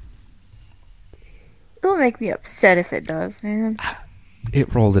 It'll make me upset if it does, man.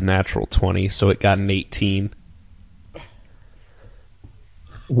 It rolled a natural 20, so it got an 18.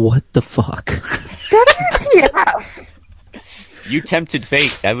 What the fuck? WTF? You tempted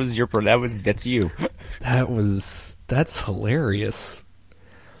fate. That's you. That's hilarious.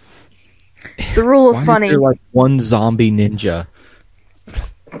 The rule of Why funny. is there like one zombie ninja?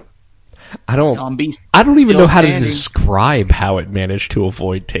 I don't Zombies. even still know how to standing. describe how it managed to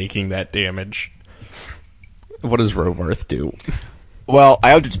avoid taking that damage. What does Rovarth do? Well,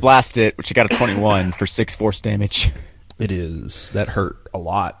 I Eldritch Blast it, which I got a 21 for 6 force damage. It is. That hurt a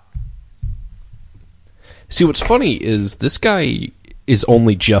lot. See, what's funny is this guy is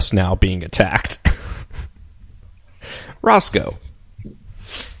only just now being attacked. Roscoe.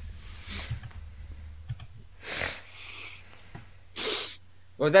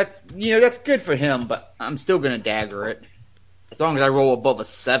 Well, that's good for him, but I'm still gonna dagger it. As long as I roll above a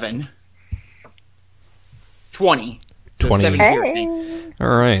 7. 20. So 20. 7 here, I think. Hey.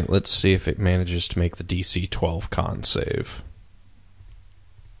 Alright, let's see if it manages to make the DC 12 con save.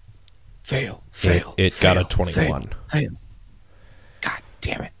 Fail. It got a 21. Fail. God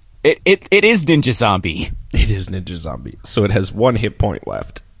damn it. It is Ninja Zombie. It is Ninja Zombie, so it has 1 hit point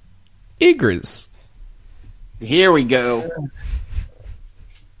left. Igris. Here we go.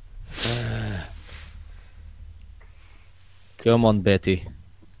 Come on, Betty.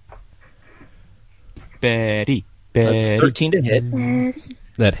 Betty. 13 to hit.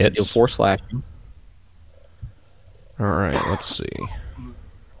 That Deal hits. 4 slashing. Alright, let's see.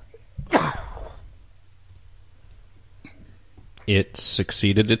 It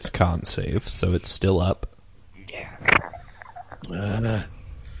succeeded its con save, so it's still up. Well,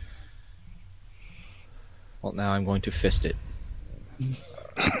 now I'm going to fist it.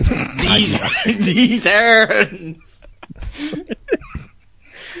 These errands.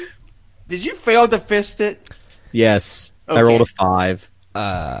 Did you fail to fist it? Yes, I Okay. rolled a 5.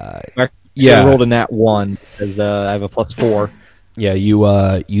 Yeah. I rolled a nat 1 because I have a +4. Yeah,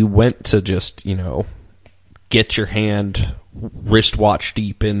 you went to just, get your hand wristwatch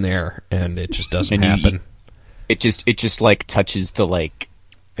deep in there, and it just doesn't And happen. It just like touches the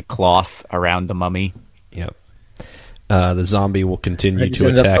cloth around the mummy. Yep. The zombie will continue I just to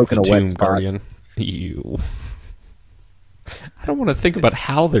ended up attack the poking a wet Tomb spot. Guardian. I don't want to think about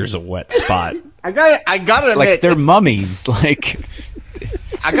how there's a wet spot. I gotta admit, Like they're mummies. Like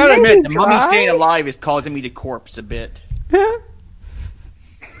I gotta admit, the mummy dry. staying alive is causing me to corpse a bit.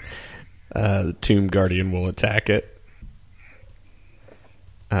 The Tomb Guardian will attack it.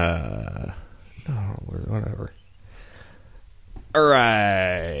 No, whatever. All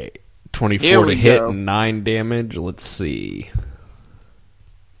right. 24 Here to we hit go. and 9 damage. Let's see.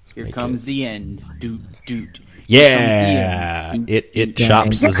 Here Make comes the end. Doot doot. Yeah, it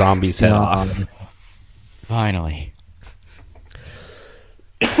chops the zombie's head off. finally.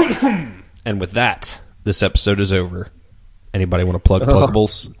 And with that, this episode is over. Anybody want to plug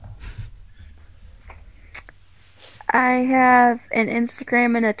pluggables? I have an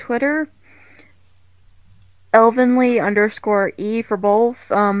Instagram and a Twitter. Elvenly_E for both.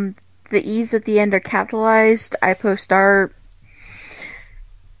 The E's at the end are capitalized. I post art.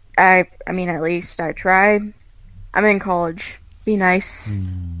 I mean, at least I try. I'm in college. Be nice.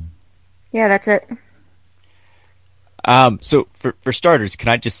 Yeah, that's it. So for starters, can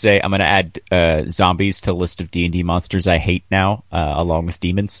I just say I'm going to add zombies to the list of D&D monsters I hate now, along with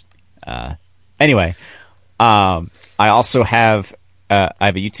demons. Anyway, I also have I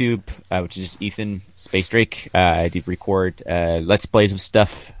have a YouTube, which is just Ethan Space Drake. I do record Let's Plays of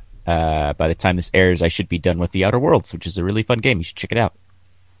stuff. By the time this airs, I should be done with The Outer Worlds, which is a really fun game. You should check it out.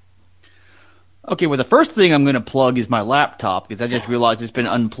 Okay, well, the first thing I'm going to plug is my laptop because I just realized it's been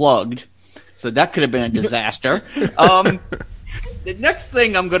unplugged. So that could have been a disaster. The next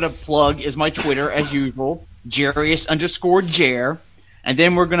thing I'm going to plug is my Twitter, as usual, Jarius_Jer. And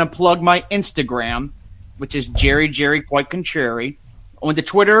then we're going to plug my Instagram, which is Jerry Quite Contrary. On the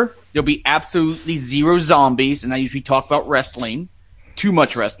Twitter, there'll be absolutely 0 zombies, and I usually talk about wrestling. Too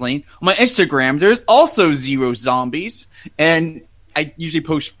much wrestling. On my Instagram, there's also 0 zombies, and I usually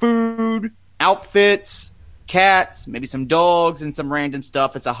post food, outfits, cats, maybe some dogs, and some random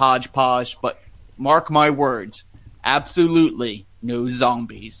stuff. It's a hodgepodge, but mark my words, absolutely no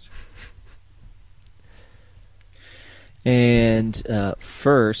zombies. And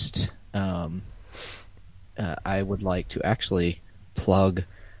first, I would like to actually plug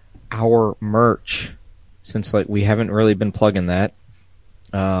our merch, since we haven't really been plugging that.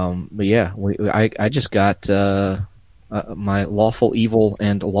 But yeah, I just got my Lawful Evil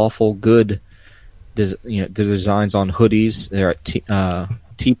and Lawful Good the designs on hoodies. They're at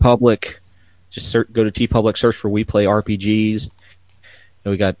TeePublic. Just go to TeePublic, search for We Play RPGs.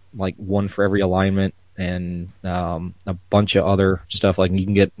 And we got one for every alignment and a bunch of other stuff. You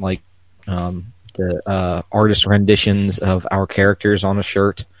can get the artist renditions of our characters on a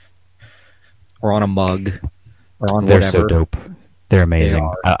shirt or on a mug or on They're whatever. so dope. They're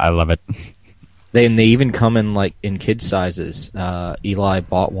amazing. I love it. They even come in kid sizes. Eli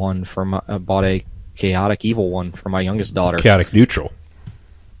bought one bought a Chaotic Evil one for my youngest daughter. Chaotic Neutral.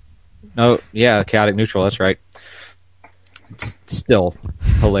 Oh yeah, Chaotic Neutral. That's right. It's still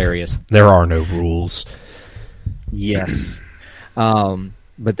hilarious. There are no rules. Yes.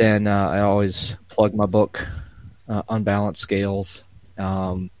 But then I always plug my book, Unbalanced Scales.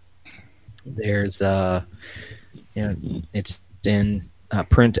 There's it's in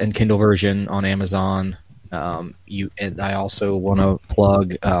print and Kindle version on Amazon. I also want to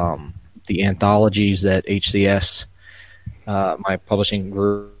plug the anthologies that HCS, my publishing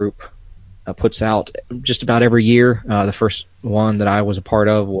group, puts out just about every year. The first one that I was a part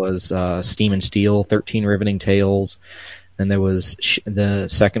of was Steam and Steel, 13 Riveting Tales. Then there was the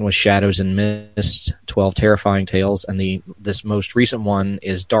second was Shadows and Mist, 12 Terrifying Tales, and this most recent one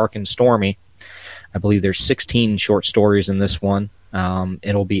is Dark and Stormy. I believe there's 16 short stories in this one.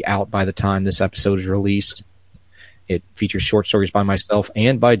 It'll be out by the time this episode is released. It features short stories by myself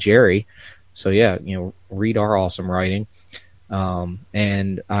and by Jerry. So yeah, read our awesome writing.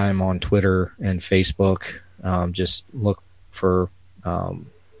 And I'm on Twitter and Facebook. Just look for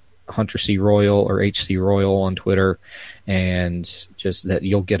Hunter C. Royal or HC Royal on Twitter, and just that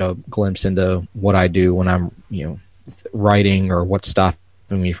you'll get a glimpse into what I do when I'm writing, or what's stopping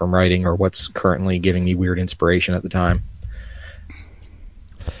me from writing, or what's currently giving me weird inspiration at the time.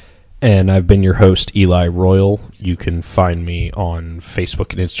 And I've been your host, Eli Royal. You can find me on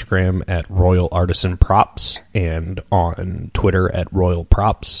Facebook and Instagram at Royal Artisan Props and on Twitter at Royal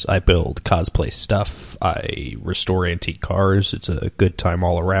Props. I build cosplay stuff. I restore antique cars. It's a good time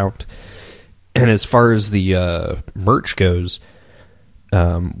all around. And as far as the merch goes,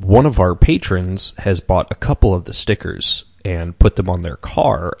 one of our patrons has bought a couple of the stickers and put them on their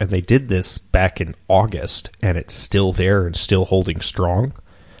car, and they did this back in August, and it's still there and still holding strong.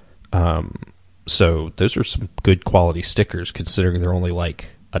 So those are some good quality stickers considering they're only like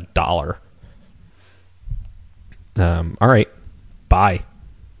 $1. All right. Bye.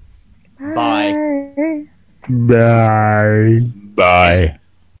 Bye. Bye.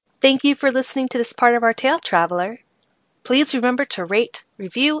 Thank you for listening to this part of our tale, traveler. Please remember to rate,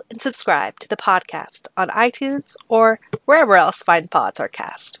 review, and subscribe to the podcast on iTunes or wherever else fine pods are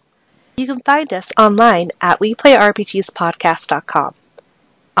cast. You can find us online at WePlayRPGspodcast.com,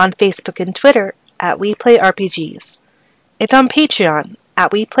 on Facebook and Twitter at WePlayRPGs, and on Patreon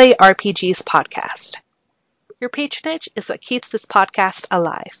at WePlayRPGs Podcast. Your patronage is what keeps this podcast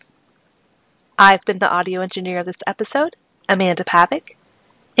alive. I've been the audio engineer of this episode, Amanda Pavick,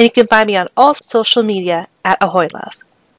 and you can find me on all social media at Ahoy Love.